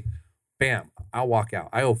today. Bam, I'll walk out.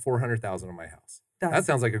 I owe $400,000 on my house. Done. That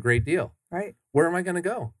sounds like a great deal. Right. Where am I going to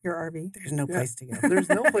go? Your RV. There's no Yeah. place to go. There's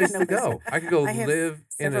no place to go. I could go I have live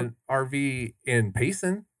in several- an RV in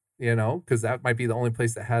Payson, because that might be the only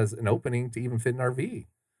place that has an opening to even fit an RV.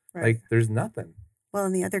 Right. Like there's nothing. Well,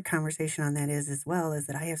 and the other conversation on that is as well is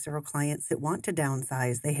that I have several clients that want to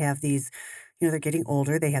downsize. They have these, they're getting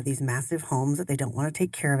older. They have these massive homes that they don't want to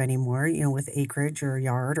take care of anymore, with acreage or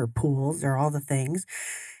yard or pools or all the things.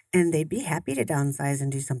 And they'd be happy to downsize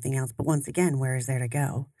and do something else. But once again, where is there to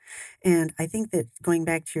go? And I think that going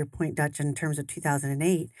back to your point, Dutch, in terms of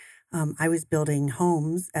 2008, I was building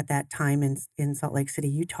homes at that time in Salt Lake City,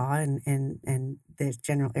 Utah, and the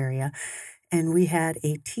general area. And we had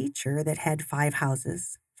a teacher that had 5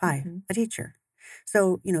 houses, 5, Mhm. a teacher.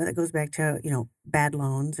 So, that goes back to, bad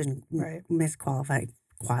loans and Right.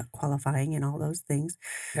 qualifying and all those things.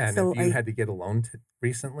 Yeah, and So if you had to get a loan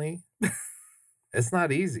recently, it's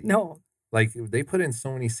not easy. No, Like they put in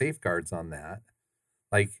so many safeguards on that.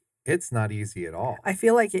 Like it's not easy at all. I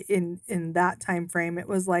feel like in that time frame, it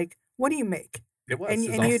was like, what do you make? It was. And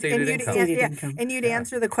It's and all you'd stated and you'd income. Stated yeah, income. and you'd Yeah.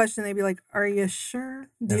 answer the question. They'd be like, "Are you sure?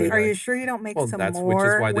 And they'd be Are you like, sure you don't make well, some that's more?" which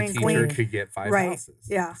is why the Wink, teacher wink. could get 5 Right. houses.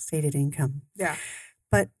 Yeah. Stated income. Yeah.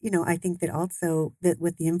 But, I think that also that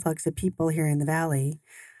with the influx of people here in the valley,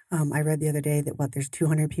 I read the other day that there's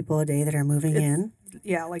 200 people a day that are moving It's in.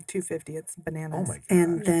 Yeah, like 250. It's Oh bananas. my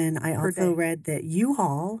And gosh. then I Per also day. read that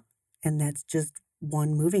U-Haul, and that's just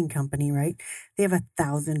one moving company, right? They have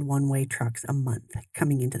 1,000 one-way trucks a month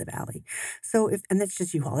coming into the valley. So and that's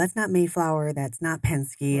just U-Haul. That's not Mayflower. That's not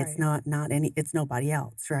Penske. It's Right. not any. It's nobody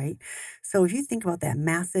else, right? So if you think about that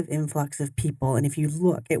massive influx of people, and if you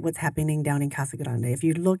look at what's happening down in Casa Grande, if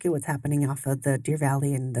you look at what's happening off of the Deer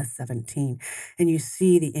Valley and the 17, and you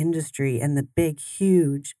see the industry and the big,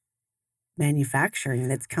 huge manufacturing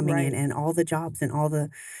that's coming in Right. and all the jobs and all the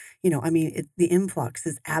the influx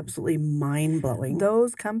is absolutely mind-blowing.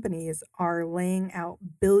 Those companies are laying out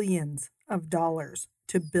billions of dollars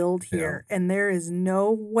to build Yeah. here, and there is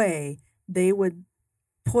no way they would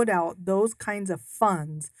put out those kinds of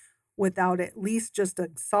funds without at least just a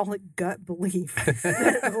solid gut belief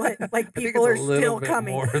that like I think people are it's a little still bit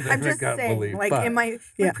coming. more than I'm a just gut saying, belief, like but in my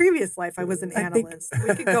Yeah. previous life, I was an I think- analyst.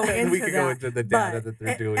 We could go into we could go that. into the data But that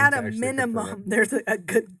they're doing at to a actually confirm minimum, it. there's a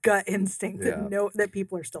good gut instinct Yeah. that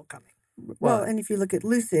people are still coming. Well, Well, and if you look at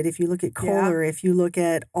Lucid, if you look at Yeah. Kohler, if you look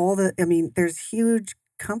at there's huge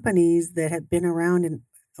companies that have been around and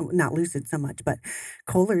not Lucid so much, but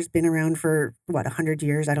Kohler's been around for 100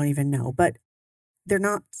 years? I don't even know, but they're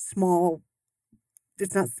not small.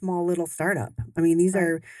 It's not small little startup. I mean, these Right.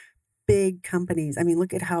 are big companies. I mean,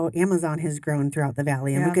 look at how Amazon has grown throughout the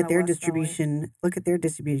valley, and Yeah, look in at the their West Valley. distribution. Look at their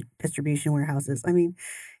distribution warehouses. I mean,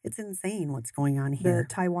 it's insane what's going on The here.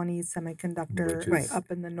 Taiwanese semiconductor Which Right. is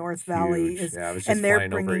up in the North Valley huge. is, Yeah, I was just and they're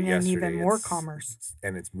flying over it bringing in yesterday. even more It's- commerce.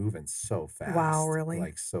 and it's moving so fast. Wow, really?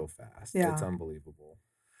 Like so fast. Yeah. It's unbelievable.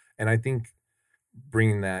 And I think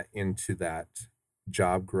bringing that into that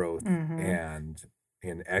job growth Mhm. and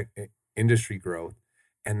in industry growth,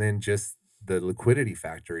 and then just the liquidity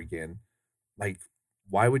factor again. Like,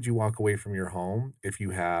 why would you walk away from your home if you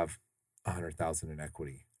have 100,000 in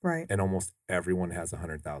equity? Right. And almost everyone has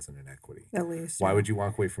 100,000 in equity. At least. Why yeah. would you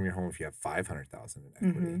walk away from your home if you have 500,000 in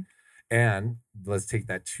equity? Mhm. And let's take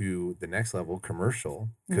that to the next level, commercial,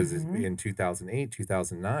 because Mhm. in 2008,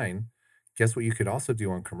 2009, guess what you could also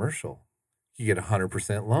do on commercial? You get a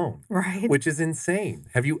 100% loan, Right. which is insane.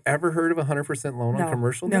 Have you ever heard of a 100% loan on No,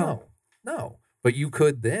 commercial? no. No. But you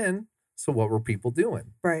could then. So what were people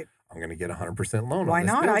doing? Right. I'm going to get a 100% loan Why on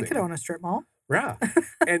this not? I could building. own a strip mall. Yeah.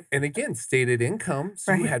 and again, stated income.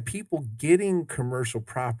 So you Right. had people getting commercial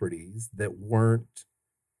properties that weren't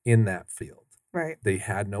in that field. Right. They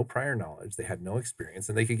had no prior knowledge, they had no experience,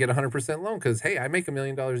 and they could get a 100% loan because, hey, I make $1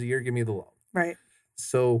 million a year, give me the loan. Right.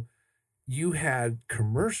 So you had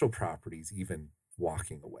commercial properties even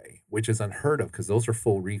walking away, which is unheard of because those are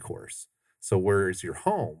full recourse. So whereas your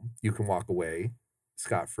home, you can walk away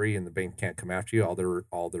scot-free and the bank can't come after you.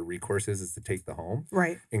 All their recourse is to take the home.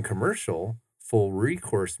 Right. In commercial, full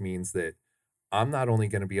recourse means that I'm not only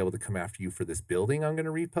going to be able to come after you for this building I'm going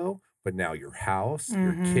to repo, but now your house,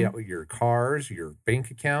 Mhm. your cars, your bank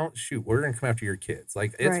account. Shoot, we're going to come after your kids.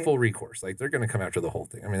 Like it's Right. full recourse. Like they're going to come after the whole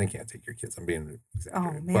thing. I mean, they can't take your kids. I'm being Oh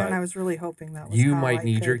exaggerated. man, but I was really hoping that was you how might I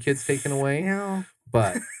need your could- kids taken away. Yeah.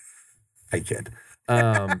 But I kid.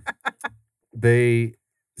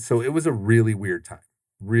 So it was a really weird time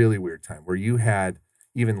where you had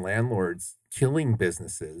even landlords killing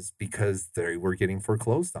businesses because they were getting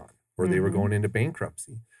foreclosed on or they were Mhm. going into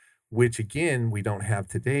bankruptcy, which again, we don't have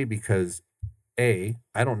today because I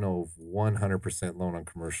don't know of 100% loan on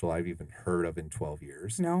commercial I've even heard of in 12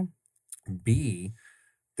 years. No. B,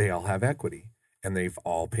 they all have equity and they've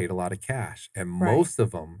all paid a lot of cash and Right. most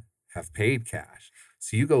of them have paid cash.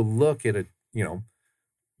 So you go look at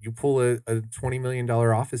you pull a $20 million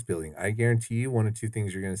office building. I guarantee you one of two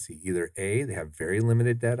things you're going to see. Either A, they have very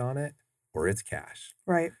limited debt on it or it's cash.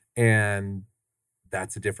 Right. And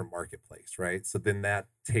that's a different marketplace, right? So then that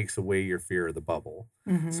takes away your fear of the bubble.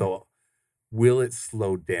 Mhm. So will it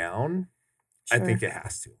slow down? I Sure. think it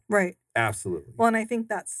has to. Right. Absolutely. Well, and I think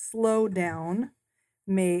that slowdown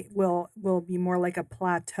will be more like a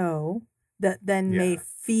plateau that then may Yeah.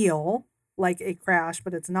 feel like a crash,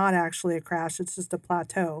 but it's not actually a crash. It's just a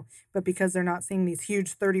plateau. But because they're not seeing these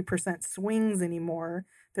huge 30% swings anymore,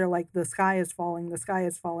 they're like, the sky is falling, the sky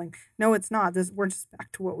is falling. No, it's not. We're just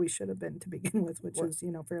back to what we should have been to begin with, which Well- is,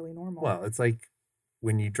 fairly normal. Well, it's like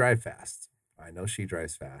when you drive fast. I know she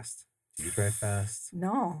drives fast. Do you drive fast?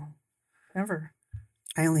 No, never.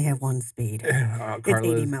 I only have one speed. It's 80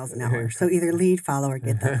 Carla's- miles an hour. So either lead, follow, or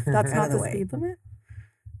get the That's out not of the the way. speed limit.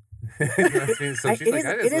 So she's like,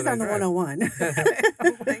 it is on the 101.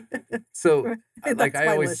 So That's like I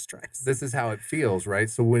why always, Liz drives. this is how it feels, right?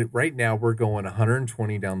 So right now we're going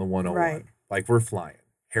 120 down the 101. Right. Like we're flying.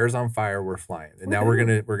 Hair's on fire, we're flying. And now we're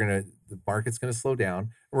gonna the market's gonna slow down. And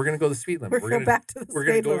we're gonna go the speed limit. We're going back to the we're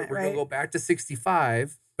gonna speed go limit, we're right? gonna go back to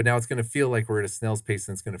 65, but now it's gonna feel like we're at a snail's pace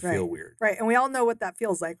and it's gonna feel Right. weird. Right. And we all know what that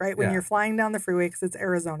feels like, right? When Yeah. you're flying down the freeway, because it's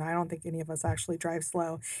Arizona. I don't think any of us actually drive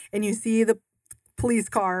slow. And you see the police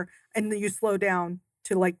car and then you slow down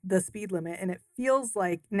to like the speed limit. And it feels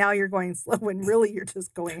like now you're going slow when really you're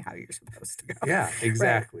just going how you're supposed to go. Yeah,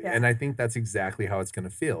 exactly. yeah. And I think that's exactly how it's gonna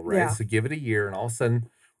feel, right? Yeah. So give it a year and all of a sudden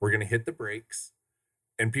we're gonna hit the brakes.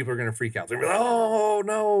 And people are going to freak out. They're going to be like, oh,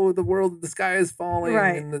 no, the sky is falling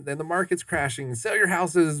Right. and the market's crashing. Sell your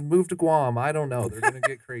houses, move to Guam. I don't know. They're going to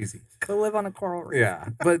get crazy. Go live on a coral reef. Yeah.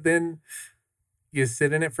 But then you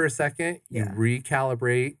sit in it for a second, you Yeah.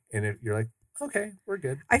 recalibrate, and you're like, okay, we're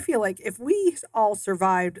good. I feel like if we all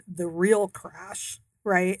survived the real crash,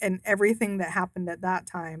 right, and everything that happened at that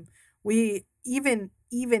time, we even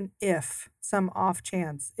if some off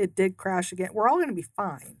chance it did crash again, we're all going to be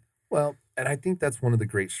fine. Well, and I think that's one of the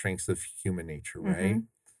great strengths of human nature, right? Mhm.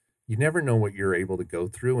 You never know what you're able to go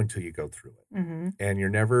through until you go through it. Mm-hmm. And you're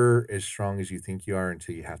never as strong as you think you are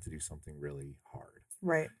until you have to do something really hard.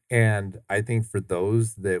 Right. And I think for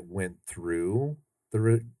those that went through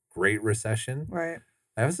the Great Recession, Right.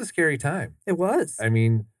 that was a scary time. It was. I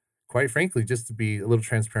mean, quite frankly, just to be a little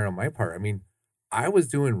transparent on my part, I mean, I was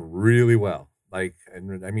doing really well. Like,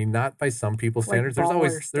 and I mean, not by some people's Like standards.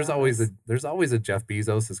 baller There's always a Jeff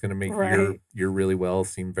Bezos that's going to make Right. your really well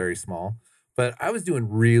seem very small. But I was doing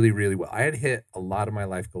really, really well. I had hit a lot of my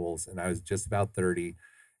life goals, and I was just about 30,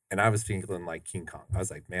 and I was feeling like King Kong. I was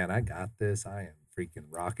like, man, I got this. I am freaking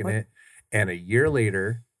rocking What? it. And a year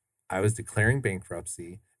later, I was declaring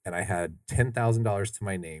bankruptcy, and I had $10,000 to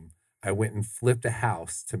my name. I went and flipped a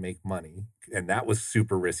house to make money, and that was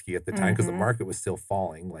super risky at the time because the Mhm. market was still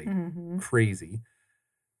falling like Mm-hmm. crazy.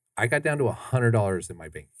 I got down to $100 in my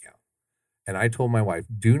bank account, and I told my wife,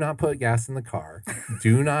 "Do not put gas in the car.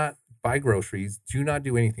 Do not buy groceries. Do not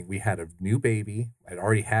do anything." We had a new baby. I'd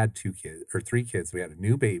already had 3 kids. We had a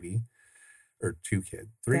new baby, or 2 kids,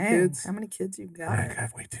 3 kids. How many kids you got? I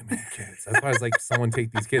have way too many kids. That's why I was like, someone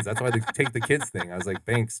take these kids. That's why they take the kids thing. I was like,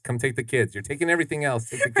 Banks, come take the kids. You're taking everything else.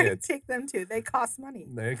 Take the Right, kids. take them too. They cost money.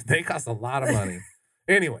 They cost a lot of money.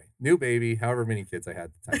 Anyway, new baby, however many kids I had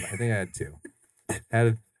at the time. I think I had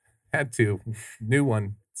 2. Had 2. New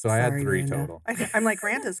one. So I had Sorry, 3 Randa. total. I'm like,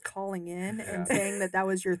 Randa's calling in Yeah. and saying that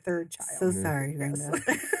was your third child. So Yeah. sorry, Yes. Randa.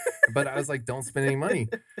 But I was like, don't spend any money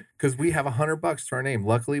because we have $100 to our name.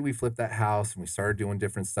 Luckily, we flipped that house and we started doing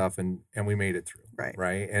different stuff and we made it through. Right.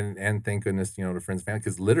 Right. And thank goodness, to friends and family,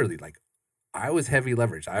 because literally, like, I was heavy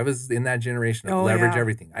leverage. I was in that generation of Oh, leverage yeah.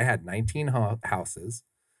 everything. I had 19 houses,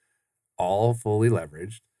 all fully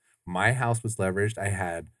leveraged. My house was leveraged. I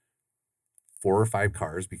had 4 or 5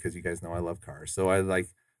 cars because you guys know I love cars. So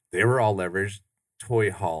they were all leveraged.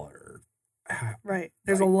 Toy hauler, Right.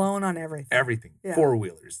 There's a Like, loan on everything. everything, Yeah.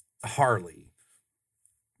 4-wheelers, Harley,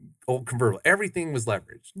 old convertible, everything was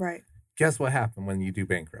leveraged. Right. Guess what happened when you do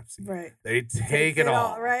bankruptcy? Right. They take it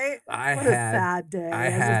all. Right. I What a had sad day. I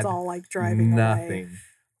as had it's all like driving nothing. away.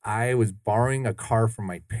 I was borrowing a car from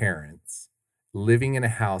my parents, living in a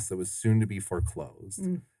house that was soon to be foreclosed,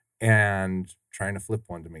 Mm. and trying to flip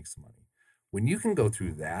one to make some money. When you can go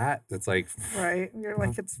through that, it's like, Right. You're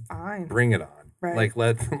like, it's fine. bring it on. Right. Like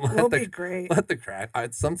let It'll be the great. let the crash.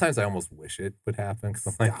 Sometimes I almost wish it would happen because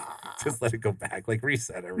I'm like, Stop. just let it go back, like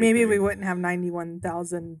reset everything. Maybe we wouldn't have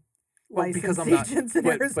 91,000 Well, licensed because I'm not. agents in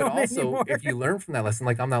But Arizona also, anymore. if you learn from that lesson,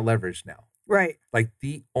 like I'm not leveraged now. Right. Like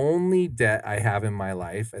the only debt I have in my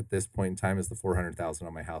life at this point in time is the $400,000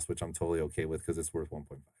 on my house, which I'm totally okay with because it's worth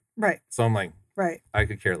 1.5. Right. So I'm like, Right. I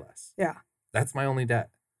could care less. Yeah. That's my only debt.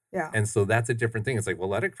 Yeah. And so that's a different thing. It's like, well,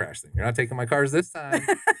 let it crash then. You're not taking my cars this time.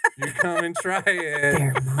 You come and try it.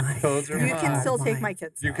 They're mine. Those are You mine. can still take Mine. my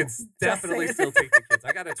kids. You though. can Just definitely saying. still take the kids.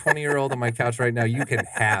 I got a 20-year-old on my couch right now. You can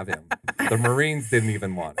have him. The Marines didn't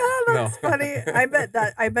even want him. Oh, that's No. funny.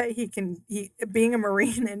 I bet he being a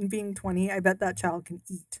Marine and being 20, I bet that child can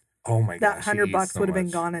eat. Oh my That gosh. $100 he eats so would have been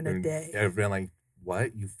much. gone in a And day. I've been like,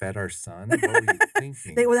 what? You fed our son? What were you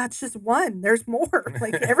thinking? Well, that's just one. There's more.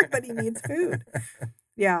 Like everybody needs food.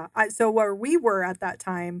 Yeah. So where we were at that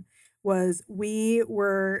time, was we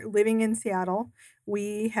were living in Seattle.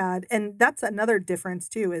 We had, and that's another difference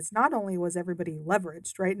too, is not only was everybody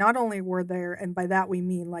leveraged, right? Not only were there, and by that we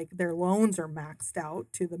mean like their loans are maxed out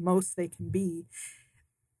to the most they can be,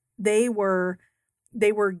 they were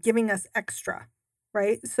giving us extra,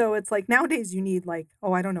 right? So it's like nowadays you need like,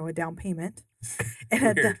 oh, I don't know, a down payment.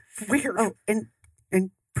 And Weird. weird. Oh,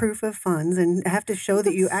 and proof of funds, and have to show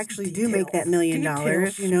that you actually do make that $1 million,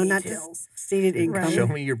 not just stated income. Right. Show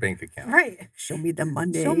me your bank account. Right. Show me the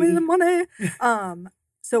money. Show me the money.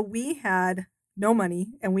 So we had no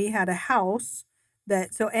money, and we had a house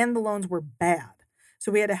and the loans were bad.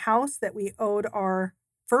 So we had a house that we owed our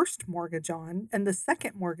first mortgage on, and the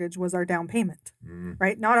second mortgage was our down payment,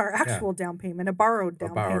 right? Not our actual down payment, a borrowed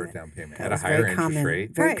down payment. Down payment That at a was higher very interest common,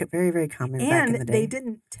 rate. very, very common back in the And day. they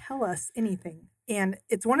didn't tell us anything. And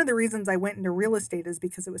it's one of the reasons I went into real estate is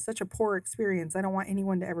because it was such a poor experience. I don't want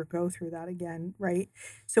anyone to ever go through that again, right?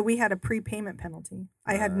 So we had a prepayment penalty.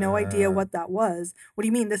 I had no idea what that was. What do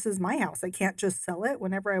you mean? This is my house. I can't just sell it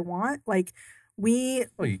whenever I want. Like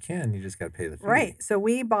Well, you can. You just got to pay the fee. Right. So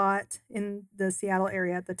we bought in the Seattle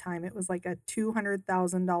area at the time. It was like a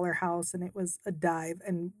 $200,000 house, and it was a dive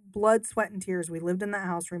and blood, sweat, and tears. We lived in that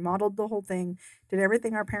house, remodeled the whole thing, did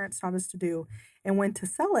everything our parents taught us to do, and went to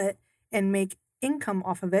sell it and make income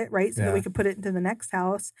off of it, right? So that we could put it into the next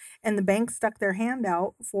house. And the bank stuck their hand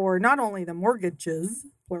out for not only the mortgages,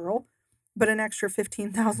 plural, but an extra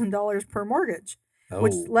 $15,000 per mortgage,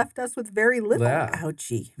 which left us with very little.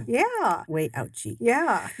 Ouchie. Yeah. Way ouchie.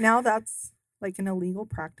 Yeah. Now that's like an illegal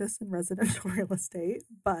practice in residential real estate.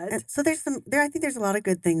 But And so I think there's a lot of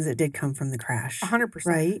good things that did come from the crash. 100%.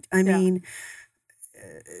 Right? I Yeah. mean,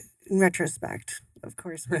 in retrospect, of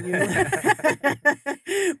course, when you're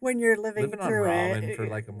when you're living Living on through ramen it for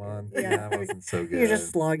like a month. Yeah. Yeah, that wasn't so good. you're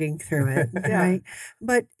just slogging through it, Yeah. right?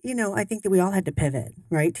 But I think that we all had to pivot,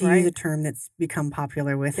 right? To use a Right. term that's become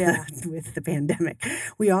popular with Yeah. with the pandemic,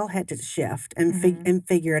 we all had to shift and Mhm.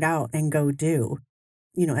 figure it out and go do.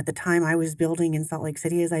 At the time I was building in Salt Lake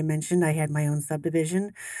City, as I mentioned, I had my own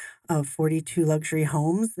subdivision of 42 luxury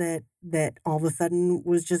homes that all of a sudden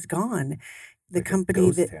was just gone. The Like a company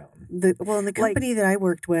ghost that town. the company that I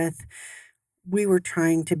worked with, we were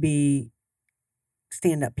trying to be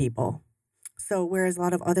stand-up people. So whereas a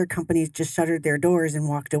lot of other companies just shuttered their doors and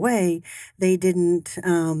walked away, they didn't.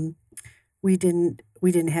 We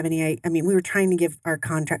didn't have any. I mean, we were trying to give our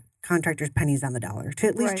contractors pennies on the dollar to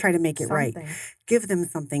at least Right. try to make it right. Something. Give them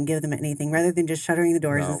something, give them anything, rather than just shuttering the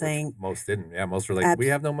doors No, and which saying, most didn't. Yeah, most were like, Abs- we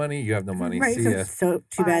have no money, you have no money. Right. See ya. so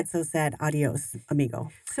too bad, Bye. so sad, adios, amigo.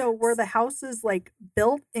 So were the houses like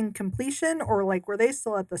built in completion, or like were they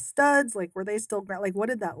still at the studs? Like were they still like what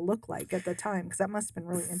did that look like at the time? Because that must have been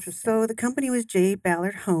really interesting. So the company was J.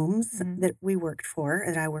 Ballard Homes Mhm. that we worked for,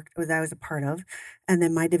 that I was a part of, and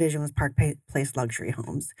then my division was Park Place Luxury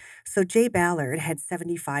Homes. So J. Ballard had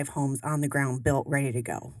 75 homes on the ground built, ready to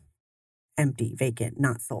go, empty, vacant,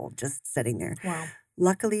 not sold, just sitting there. Wow.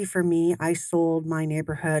 Luckily for me, I sold my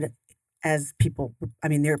neighborhood as people, I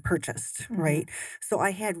mean, they're purchased, Mhm. right? So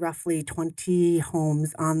I had roughly 20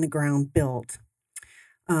 homes on the ground built.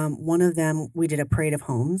 One of them, we did a parade of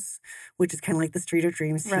homes, which is kind of like the Street of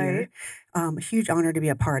Dreams here. Huge honor to be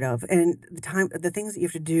a part of. And the things that you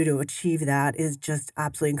have to do to achieve that is just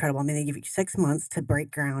absolutely incredible. I mean, they give you 6 months to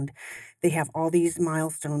break ground. They have all these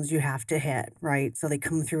milestones you have to hit, right? So they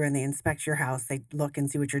come through and they inspect your house. They look and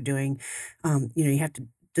see what you're doing. You have to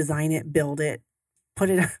design it, build it, put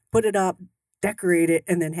it up, decorate it,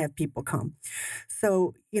 and then have people come.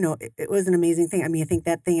 So, it was an amazing thing. I mean, I think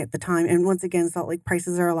that thing at the time, and once again, Salt Lake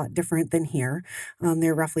prices are a lot different than here.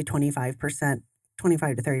 They're roughly 25 to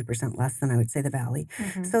 30% less than I would say the Valley.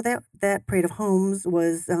 Mhm. So that parade of homes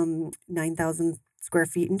was 9,000 square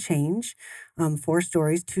feet and change, 4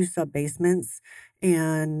 stories, 2 sub basements,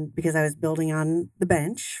 and because I was building on the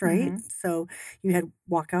bench, right? Mhm. So you had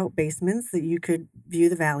walkout basements that you could view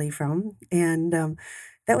the valley from, and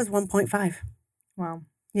that was 1.5. Wow.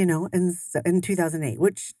 And in 2008,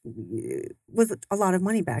 which was a lot of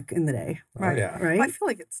money back in the day, Oh, Right. yeah. right? I feel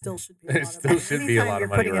like it still should be. A It lot of still money. should be a Anytime lot of you're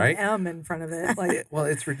money, putting right? an M in front of it, like Well,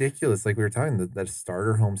 it's ridiculous. Like we were talking, the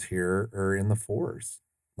starter homes here are in the 4s.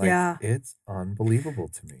 Like, Yeah. it's unbelievable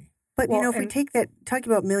to me. But Well, if we and- take that, talking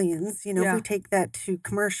about millions, if Yeah. we take that to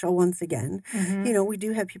commercial once again, mhm. we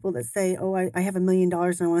do have people that say, "Oh, I have $1 million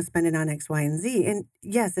and I want to spend it on X, Y, and Z." And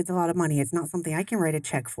yes, it's a lot of money. It's not something I can write a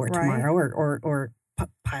check for Right. tomorrow or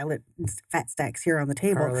pile it in fat stacks here on the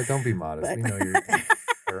table. Carla, don't be modest. But- We know you're,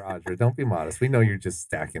 or Audra, don't be modest. We know you're just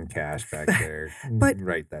stacking cash back there. But-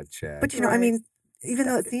 Write that check. But I mean, even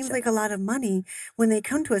though it seems like a lot of money, when they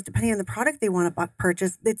come to us, depending on the product they want to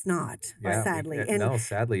purchase, it's not, Yeah, sadly. And no,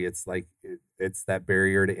 sadly, it's like it's that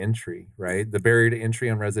barrier to entry, right? The barrier to entry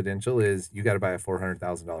on residential is you got to buy a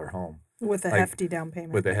 $400,000 home with a like, hefty down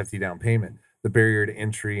payment. with a hefty down payment. The barrier to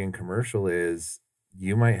entry in commercial is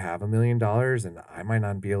you might have $1 million and I might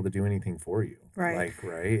not be able to do anything for you. Right. Like,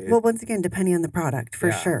 right? well, once again, depending on the product, for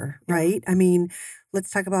Yeah. sure, Yeah. right? I mean,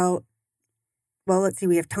 let's talk about. Well, let's see.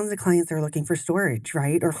 We have tons of clients that are looking for storage,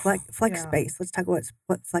 right? Or flex Yeah. space. Let's talk about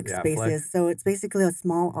what flex Yeah, space flex. is. So it's basically a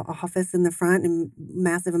small office in the front and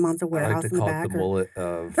massive amounts of I warehouse like to in the call it back. the mullet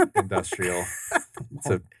of industrial. It's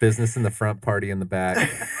a business in the front, party in the back.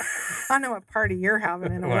 I know what party you're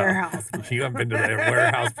having in a Well, warehouse. but- You haven't been to the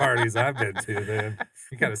warehouse parties I've been to, then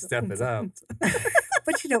you got to step it up.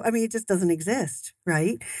 But I mean, it just doesn't exist,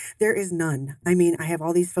 right? There is none. I mean, I have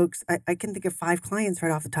all these folks. I can think of 5 clients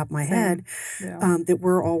right off the top of my Same. head Yeah. that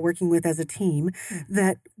we're all working with as a team Mhm.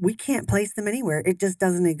 that we can't place them anywhere. It just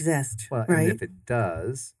doesn't exist, Well, and right? if it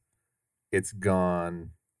does, it's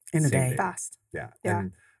gone In a same day. Fast. Yeah. Yeah.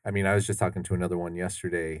 And I mean, I was just talking to another one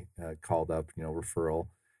yesterday, called up, referral.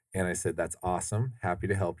 And I said, that's awesome. Happy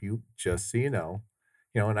to help you. Just so you know,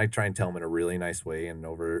 and I try and tell them in a really nice way and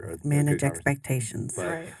over a good Manage conversation. expectations. But-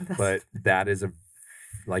 Right. That's- But that is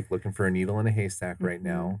like looking for a needle in a haystack right Mhm.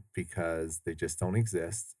 now because they just don't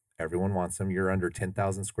exist. Everyone wants them. You're under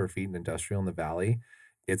 10,000 square feet in industrial in the valley.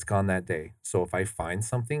 It's gone that day. So if I find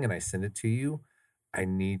something and I send it to you, I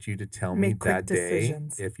need you to tell me Make quick that day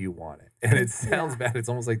decisions. if you want it. And it sounds Yeah. bad. It's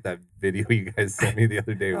almost like that video you guys sent me the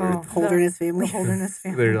other day where Oh, Holderness the family. Holderness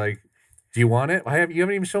family. they're like, do you want it? You haven't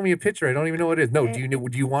even shown me a picture. I don't even know what it is. No, Eh.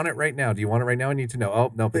 do you want it right now? Do you want it right now? I need to know.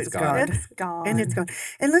 Oh, nope, it's It's gone. gone. It's gone. And it's gone.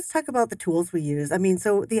 And let's talk about the tools we use. I mean,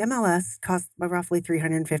 so the MLS costs roughly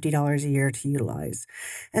 $350 a year to utilize.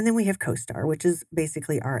 And then we have CoStar, which is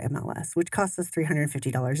basically our MLS, which costs us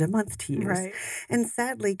 $350 a month to use. Right. And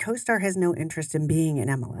sadly, CoStar has no interest in being an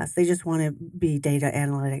MLS. They just want to be data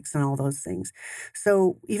analytics and all those things.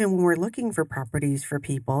 So even when we're looking for properties for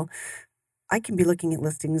people, I can be looking at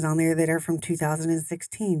listings on there that are from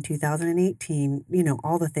 2016, 2018,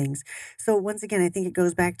 all the things. So once again, I think it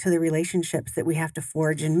goes back to the relationships that we have to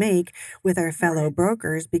forge and make with our fellow Right.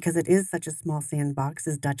 brokers because it is such a small sandbox,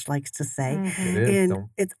 as Dutch likes to say. Mhm. It is. And Don't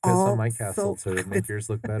it's piss all on my castle so, to make yours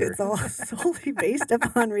look better. it's all solely based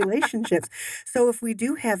upon relationships. So if we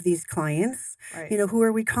do have these clients, Right. who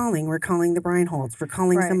are we calling? We're calling the Brian Holtz. We're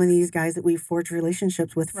calling some Right. of these guys that we've forged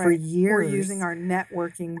relationships with for Right. years. We're using our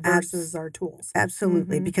networking versus our tools.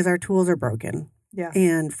 Absolutely, Mhm. because our tools are broken Yeah.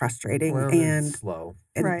 and frustrating Well, and it's slow,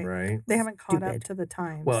 Right. right? They haven't caught up stupid. to the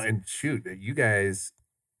times. Well, and shoot, you guys,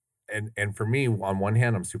 and for me, on one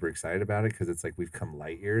hand, I'm super excited about it because it's like we've come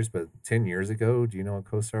light years. But 10 years ago, do you know what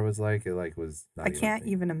CoStar was like? It was not. I can't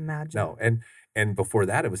thing. even imagine. No, and before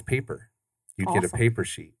that, it was paper. You'd get a Awesome. paper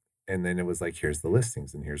sheet, and then it was like, here's the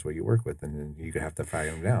listings, and here's what you work with, and then you have to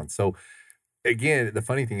file them down. So again, the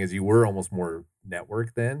funny thing is, you were almost more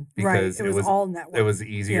network then because Right. It was all network. it was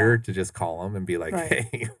easier to just call them and be like, Right.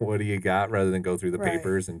 hey, what do you got, rather than go through the Right.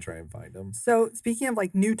 papers and try and find them. So speaking of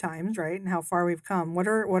like new times, right, and how far we've come, what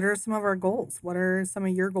are some of our goals? What are some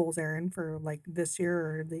of your goals, Aaron, for like this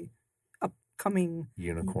year or the upcoming?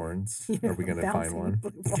 Unicorns. You Are know, we going to find bouncing one?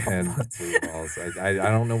 blue balls. And blue balls. I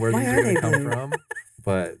don't know where Why these are are going they to come blue? from,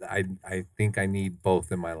 but I think I need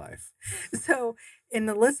both in my life. So in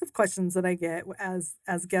the list of questions that I get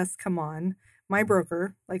as guests come on, my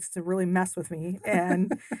broker likes to really mess with me,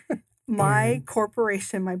 and my Aaron.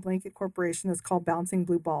 corporation, my blanket corporation, is called Bouncing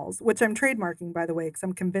Blue Balls, which I'm trademarking, by the way, because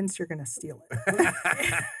I'm convinced you're going to steal it.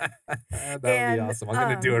 That would be And, awesome. I'm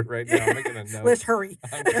going to do it right now. I'm making a note. Let's hurry.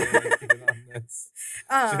 I'm going to get on this.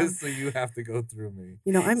 Um, Just so you have to go through me.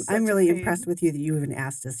 I'm Such a really pain. impressed with you that you even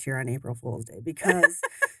asked us here on April Fool's Day because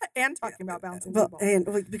and talking about bouncing blue well, balls.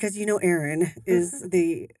 and because Aaron is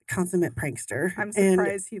the consummate prankster. I'm and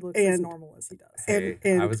surprised he looks as and- normal as he does. Hey,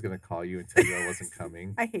 and- I was going to call you and tell you I wasn't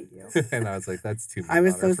coming. I hate you. And I was like, that's too I mean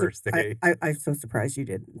was on so our sur- first day. I'm so surprised you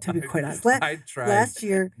did. To be I- quite honest, I tried. last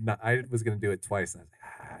year No, I was going to do it twice. And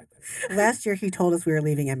I was like, last year he told us we were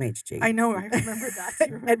leaving MHG. I know. I remember that. Do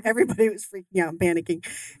you and remember? everybody was freaking out and panicking.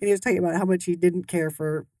 And he was talking about how much he didn't care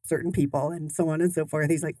for certain people and so on and so forth.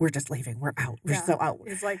 He's like, we're just leaving. We're out. We're Yeah. so out.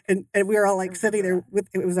 It's like And we were all like I sitting there remember with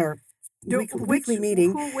it was our weekly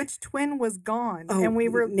meeting. Which twin was gone? Oh, and they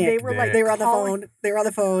Nick. were like They were on the calling- phone. They were on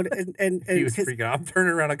the phone and he was his- freaking out. I'm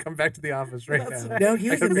turning around. I come back to the office right That's now. right. no, he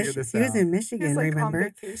I was in couldn't figure Michigan. this He was out. in He Michigan, was like remember?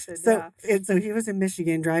 on vacation. So Yeah. and so he was in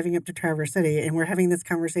Michigan driving up to Traverse City, and we're having this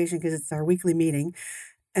conversation because it's our weekly meeting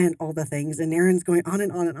and all the things. And Aaron's going on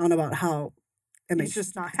and on and on about how he's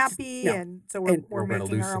just not happy, no. and so And we're we're gonna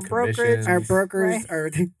making lose our some own brokerage. commissions. Our brokers Right.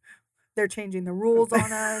 are They're changing the rules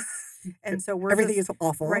on us, and so we're everything just, is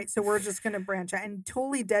awful. right. So we're just gonna branch out and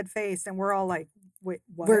totally dead faced, and we're all like, "Wait,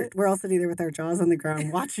 what?" We're all sitting there with our jaws on the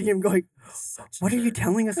ground, watching him, going, Such a "What are you jerk.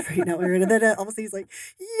 telling us right now, Aaron?" And then all of a sudden he's like,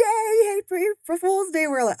 "Yay! April Fool's Day!"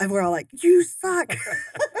 We're all like, "You suck."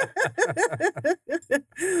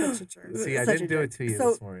 Such a jerk. See, I Such didn't a do jerk. it to you So-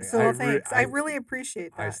 this morning. so Well, thanks. I really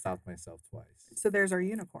appreciate I that. stopped myself twice. So there's our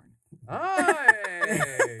unicorn. I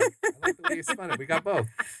like the way you spun it. We got both.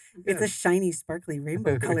 It's a Good. shiny, sparkly,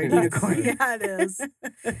 rainbow-colored Yes. unicorn. Yeah, it is.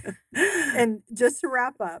 And just to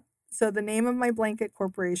wrap up, so the name of my blanket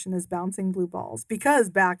corporation is Bouncing Blue Balls, because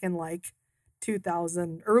back in like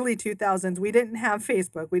 2000, early 2000s, we didn't have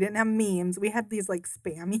Facebook, we didn't have memes, we had these like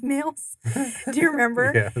spam emails. Do you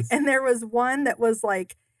remember? Yes. And there was one that was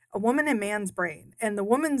like a woman and man's brain, and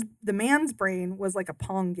the man's brain was like a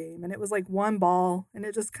Pong game, and it was like one ball, and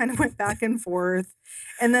it just kind of went back and forth.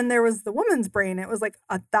 And then there was the woman's brain. It was like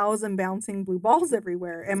 1,000 bouncing blue balls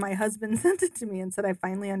everywhere. And my husband sent it to me and said, "I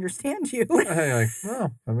finally understand you." I'm like, oh,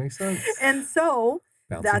 that makes sense. And so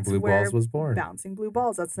Bouncing that's Blue where Balls was born. Bouncing Blue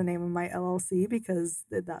Balls. That's the name of my LLC, because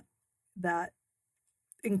that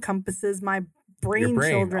encompasses my brain, Your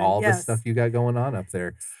brain, children. all the Yes. stuff you got going on up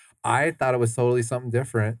there. I thought it was totally something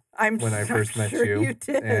different I'm when I first met sure you. you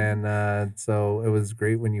did. And so it was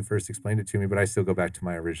great when you first explained it to me, but I still go back to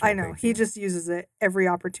my original I know. He thinking. just uses it every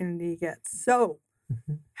opportunity he gets. So,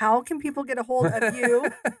 how can people get a hold of you,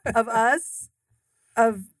 of us,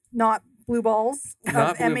 of Not Blue Balls,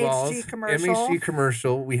 Not of Blue MHG Balls. Commercial? MHG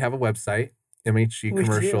Commercial. We have a website,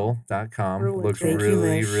 mhgcommercial.com. Really. Looks Thank you,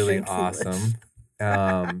 really, Lish. really Thank you, Lish.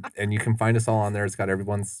 awesome. And you can find us all on there. It's got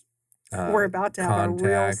everyone's We're about to have a real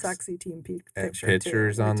contacts, sexy team and picture. too.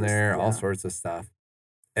 pictures We on just- there, all yeah. sorts of stuff.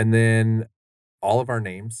 And then all of our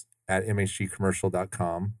names at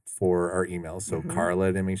mhgcommercial.com for our emails. So Mhm. Carla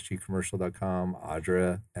at mhgcommercial.com,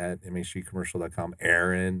 Audra at mhgcommercial.com,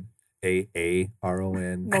 Aaron,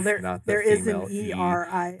 AARON. Well, not the there is an female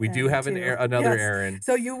ERI. We do have another Aaron.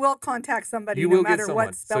 So you will contact somebody You no will get matter someone.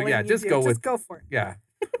 what So, spelling yeah, you just do. go Just with- go for it. Yeah.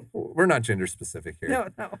 We're not gender specific here. No,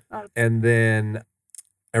 not And then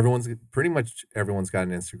pretty much everyone's got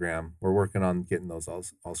an Instagram. We're working on getting those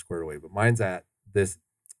all squared away. But mine's at this.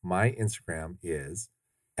 My Instagram is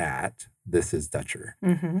at This Is Dutcher.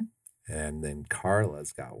 Mm-hmm. And then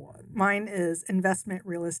Carla's got one, Mine is Investment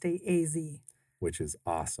Real Estate AZ, which is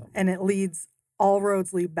awesome. and it leads. All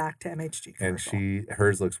roads lead back to MHG Commercial. And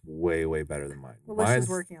hers looks way, way better than mine. Well, Lish is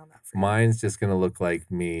working on that for you. Mine's just gonna look like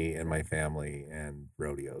me and my family and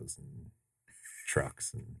rodeos and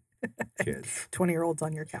trucks and kids. 20-year-olds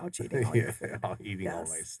on your couch eating all your food. Eating all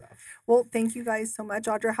my Yes. stuff. Well, thank you guys so much.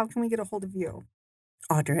 Audra, how can we get a hold of you?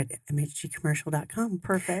 Audra at mhgcommercial.com.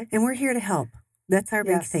 Perfect. And we're here to help. That's our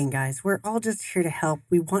big Yes. thing, guys. We're all just here to help.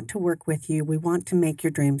 We want to work with you. We want to make your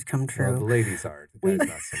dreams come Well, the true. ladies are. The We- guys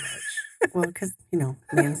not so much. Well, because,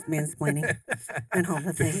 mansplaining and all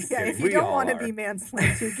the things. Yeah, kidding. if you We don't all want to are. be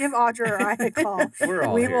mansplained to, give Audra or I a call. We're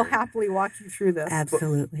all We will here. happily walk you through this.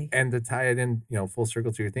 Absolutely. And to tie it in, full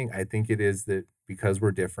circle to your thing, I think it is that because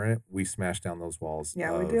we're different, we smash down those walls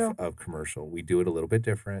Yeah, we do. of commercial. We do it a little bit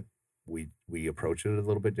different. We approach it a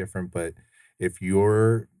little bit different. But if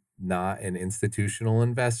you're not an institutional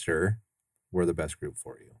investor, we're the best group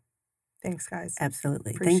for you. Thanks, guys.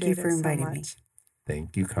 Absolutely. Appreciate Thank you for it so inviting me. much.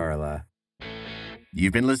 Thank you, Carla.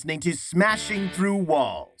 You've been listening to Smashing Through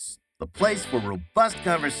Walls, the place for robust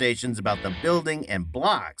conversations about the building and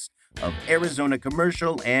blocks of Arizona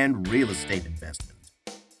commercial and real estate investment.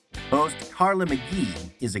 Host Carla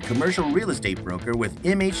McGee is a commercial real estate broker with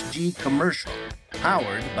MHG Commercial,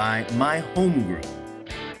 powered by My Home Group.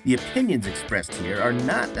 The opinions expressed here are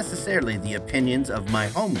not necessarily the opinions of My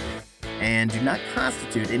Home Group and do not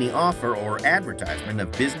constitute any offer or advertisement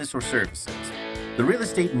of business or services. The real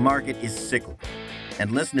estate market is cyclical,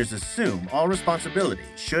 and listeners assume all responsibility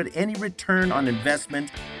should any return on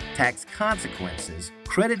investment, tax consequences,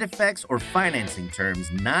 credit effects, or financing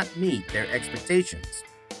terms not meet their expectations.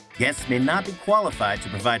 Guests may not be qualified to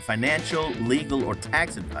provide financial, legal, or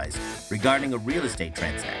tax advice regarding a real estate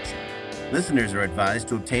transaction. Listeners are advised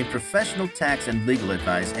to obtain professional tax and legal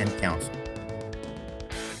advice and counsel.